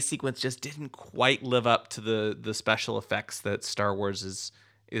 and the chase sequence just didn't quite live up to the special effects that Star Wars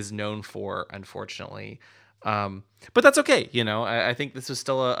is known for, unfortunately. But that's okay, I think this was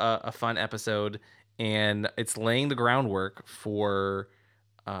still a fun episode, and it's laying the groundwork for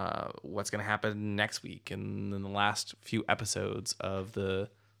what's going to happen next week and in the last few episodes of this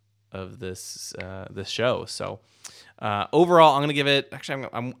show. So overall, I'm going to give it. Actually,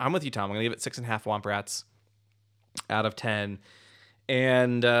 I'm with you, Tom. I'm going to give it 6.5 Womp Rats out of 10,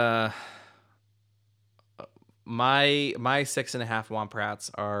 and my 6.5 Womp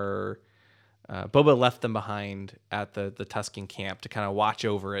Rats are. Boba left them behind at the Tusken camp to kind of watch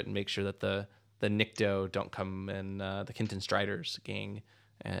over it and make sure that the Nikto don't come and the Kenton Striders gang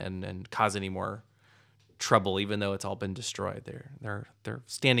and cause any more trouble, even though it's all been destroyed. They're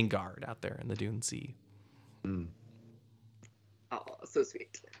standing guard out there in the Dune Sea. Oh, so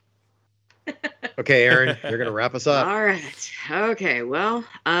sweet. Okay, Aaron, you're gonna wrap us up. All right. Okay. Well,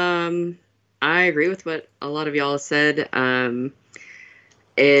 I agree with what a lot of y'all have said.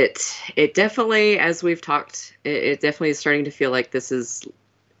 It definitely, as we've talked, it definitely is starting to feel like this is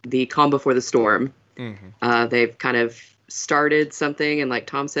the calm before the storm. Mm-hmm. They've kind of started something, and like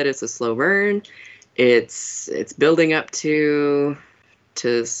Tom said, it's a slow burn. It's building up to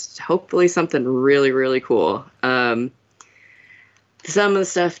hopefully something really, really cool. Some of the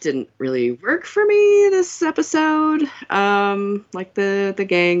stuff didn't really work for me this episode, like the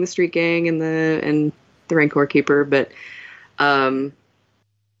gang, the street gang, and the Rancor Keeper, but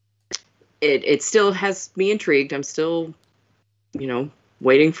it still has me intrigued. I'm still,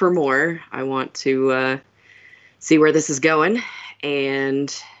 waiting for more. I want to see where this is going,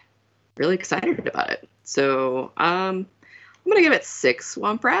 and really excited about it. So I'm gonna give it 6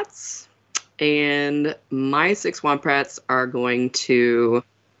 Womp Rats, and my 6 Womp Rats are going to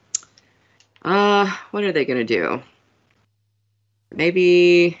what are they gonna do?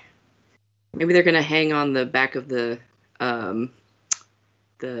 Maybe they're gonna hang on the back of the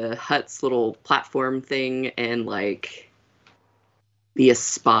Hutt's little platform thing and like be a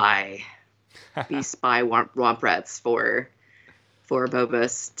spy. Be spy Womp Rats for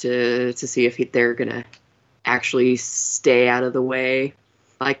Boba to see if they're gonna actually stay out of the way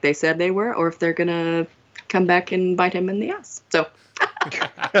like they said they were, or if they're gonna come back and bite him in the ass. So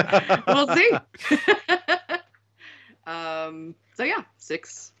we'll see. So yeah,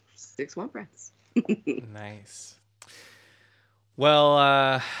 6 Womp Rats. Nice.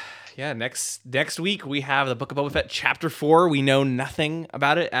 Well, yeah, next week we have the Book of Boba Fett Chapter 4. We know nothing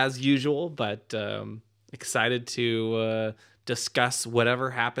about it as usual, but excited to discuss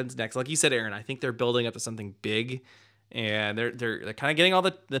whatever happens next. Like you said, Aaron, I think they're building up to something big, and they're kind of getting all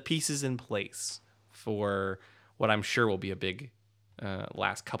the pieces in place for what I'm sure will be a big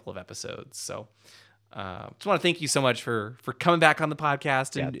last couple of episodes. So just want to thank you so much for coming back on the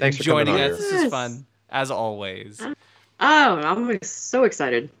podcast and thanks for joining coming on us. here. This is fun as always. Oh, I'm so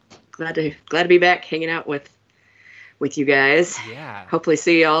excited. Glad to be back hanging out with you guys. Yeah. Hopefully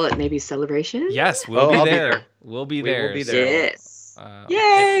see you all at maybe Celebration. Yes, I'll we'll be be there. there. We'll be We there. will be there. Yes.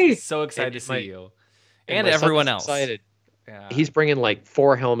 Yay! So excited And to see my- you. And my son's everyone else. excited. Yeah. He's bringing like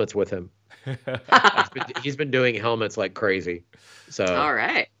 4 helmets with him. He's been doing helmets like crazy. So All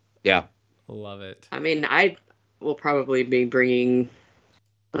right. yeah. Love it. I mean, I will probably be bringing,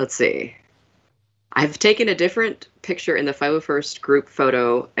 let's see. I've taken a different picture in the 501st group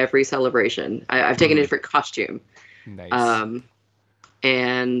photo every celebration. I've taken a different costume. Nice.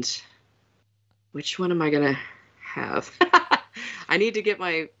 And which one am I going to have? I need to get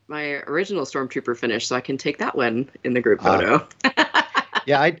my original Stormtrooper finished so I can take that one in the group photo.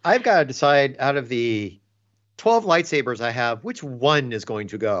 Yeah, I've got to decide out of the 12 lightsabers I have, which one is going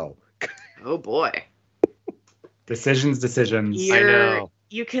to go. Oh boy. Decisions. I know.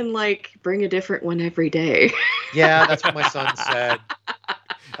 You can like bring a different one every day. Yeah, that's what my son said.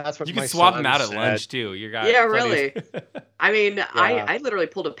 That's what You my can swap son them out at said. lunch too. You got Yeah, plenty really. of- I mean, Yeah. I literally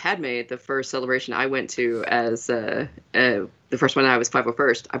pulled a Padme the first celebration I went to as the first one I was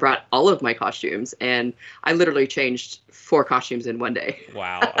 501st. I brought all of my costumes and I literally changed 4 costumes in one day.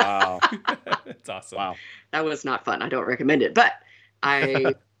 Wow. Wow. That's awesome. Wow. That was not fun. I don't recommend it, but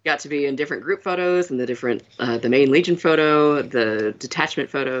I got to be in different group photos and the different the main Legion photo, the detachment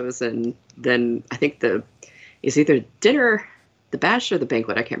photos, and then I think it's either dinner, the bash, or the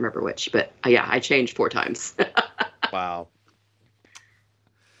banquet. I can't remember which, but yeah, I changed 4 times. Wow.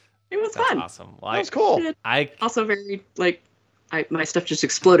 It was That's fun. awesome. Well, That was cool. I Also very my stuff just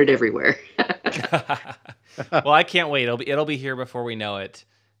exploded everywhere. well, I can't wait. It'll be here before we know it.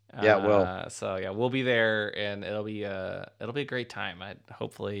 Yeah, it will. So yeah, we'll be there, and it'll be a great time.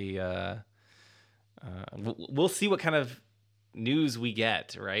 Hopefully, we'll see what kind of news we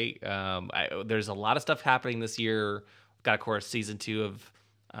get. Right? There's a lot of stuff happening this year. We've got, of course, season 2 of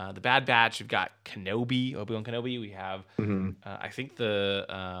the Bad Batch. We've got Obi-Wan Kenobi. We have, I think the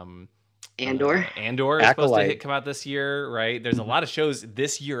Andor. Andor is supposed Acolyte. to come out this year, right? There's a lot of shows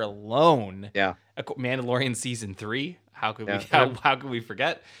this year alone. Yeah. Mandalorian season 3. How could we? Yeah. How could we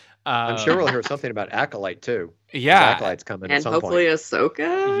forget? I'm sure we'll hear something about Acolyte too. Yeah. Acolyte's coming at And some hopefully point.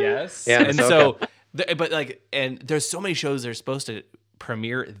 Ahsoka. Yes. Yeah, And Ahsoka. and there's so many shows that are supposed to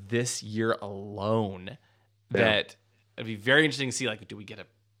premiere this year alone that it'd be very interesting to see. Like, do we get a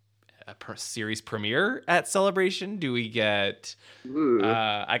series premiere at Celebration? Do we get? Ooh.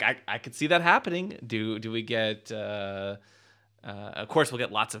 I could see that happening. Do we get? Of course, we'll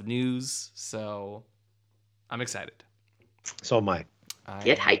get lots of news. So I'm excited. So am I.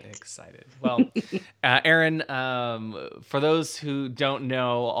 Get I'm hyped. excited. Well, Aaron, for those who don't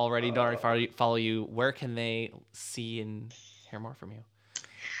know already, don't already follow you, where can they see and hear more from you?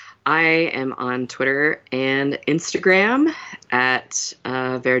 I am on Twitter and Instagram at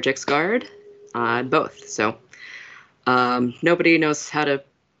Verjixguard on both. So nobody knows how to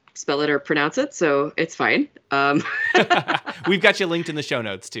spell it or pronounce it, so it's fine. We've got you linked in the show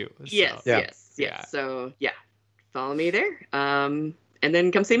notes too. So. Yes, Yeah. yes. Yeah. So yeah, follow me there. And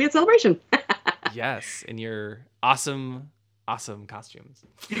then come see me at Celebration. Yes, in your awesome costumes.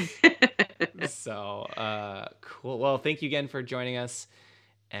 So cool. Well, thank you again for joining us,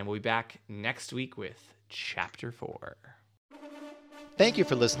 and we'll be back next week with Chapter 4. Thank you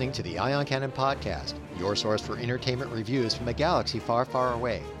for listening to the Ion Cannon Podcast, your source for entertainment reviews from a galaxy far, far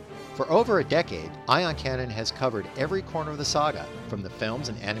away. For over a decade, Ion Cannon has covered every corner of the saga, from the films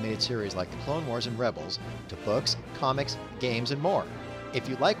and animated series like The Clone Wars and Rebels, to books, comics, games, and more. If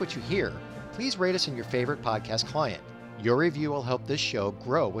you like what you hear, please rate us in your favorite podcast client. Your review will help this show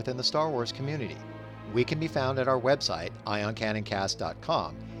grow within the Star Wars community. We can be found at our website,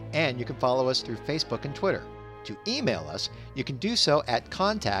 ioncanoncast.com, and you can follow us through Facebook and Twitter. To email us, you can do so at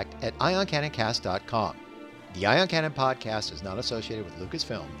contact@ioncanoncast.com. The Ion Cannon Podcast is not associated with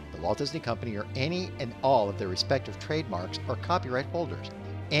Lucasfilm, the Walt Disney Company, or any and all of their respective trademarks or copyright holders.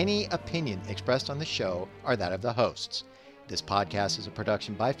 Any opinion expressed on the show are that of the hosts. This podcast is a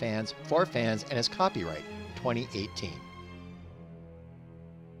production by fans, for fans, and is copyright 2018.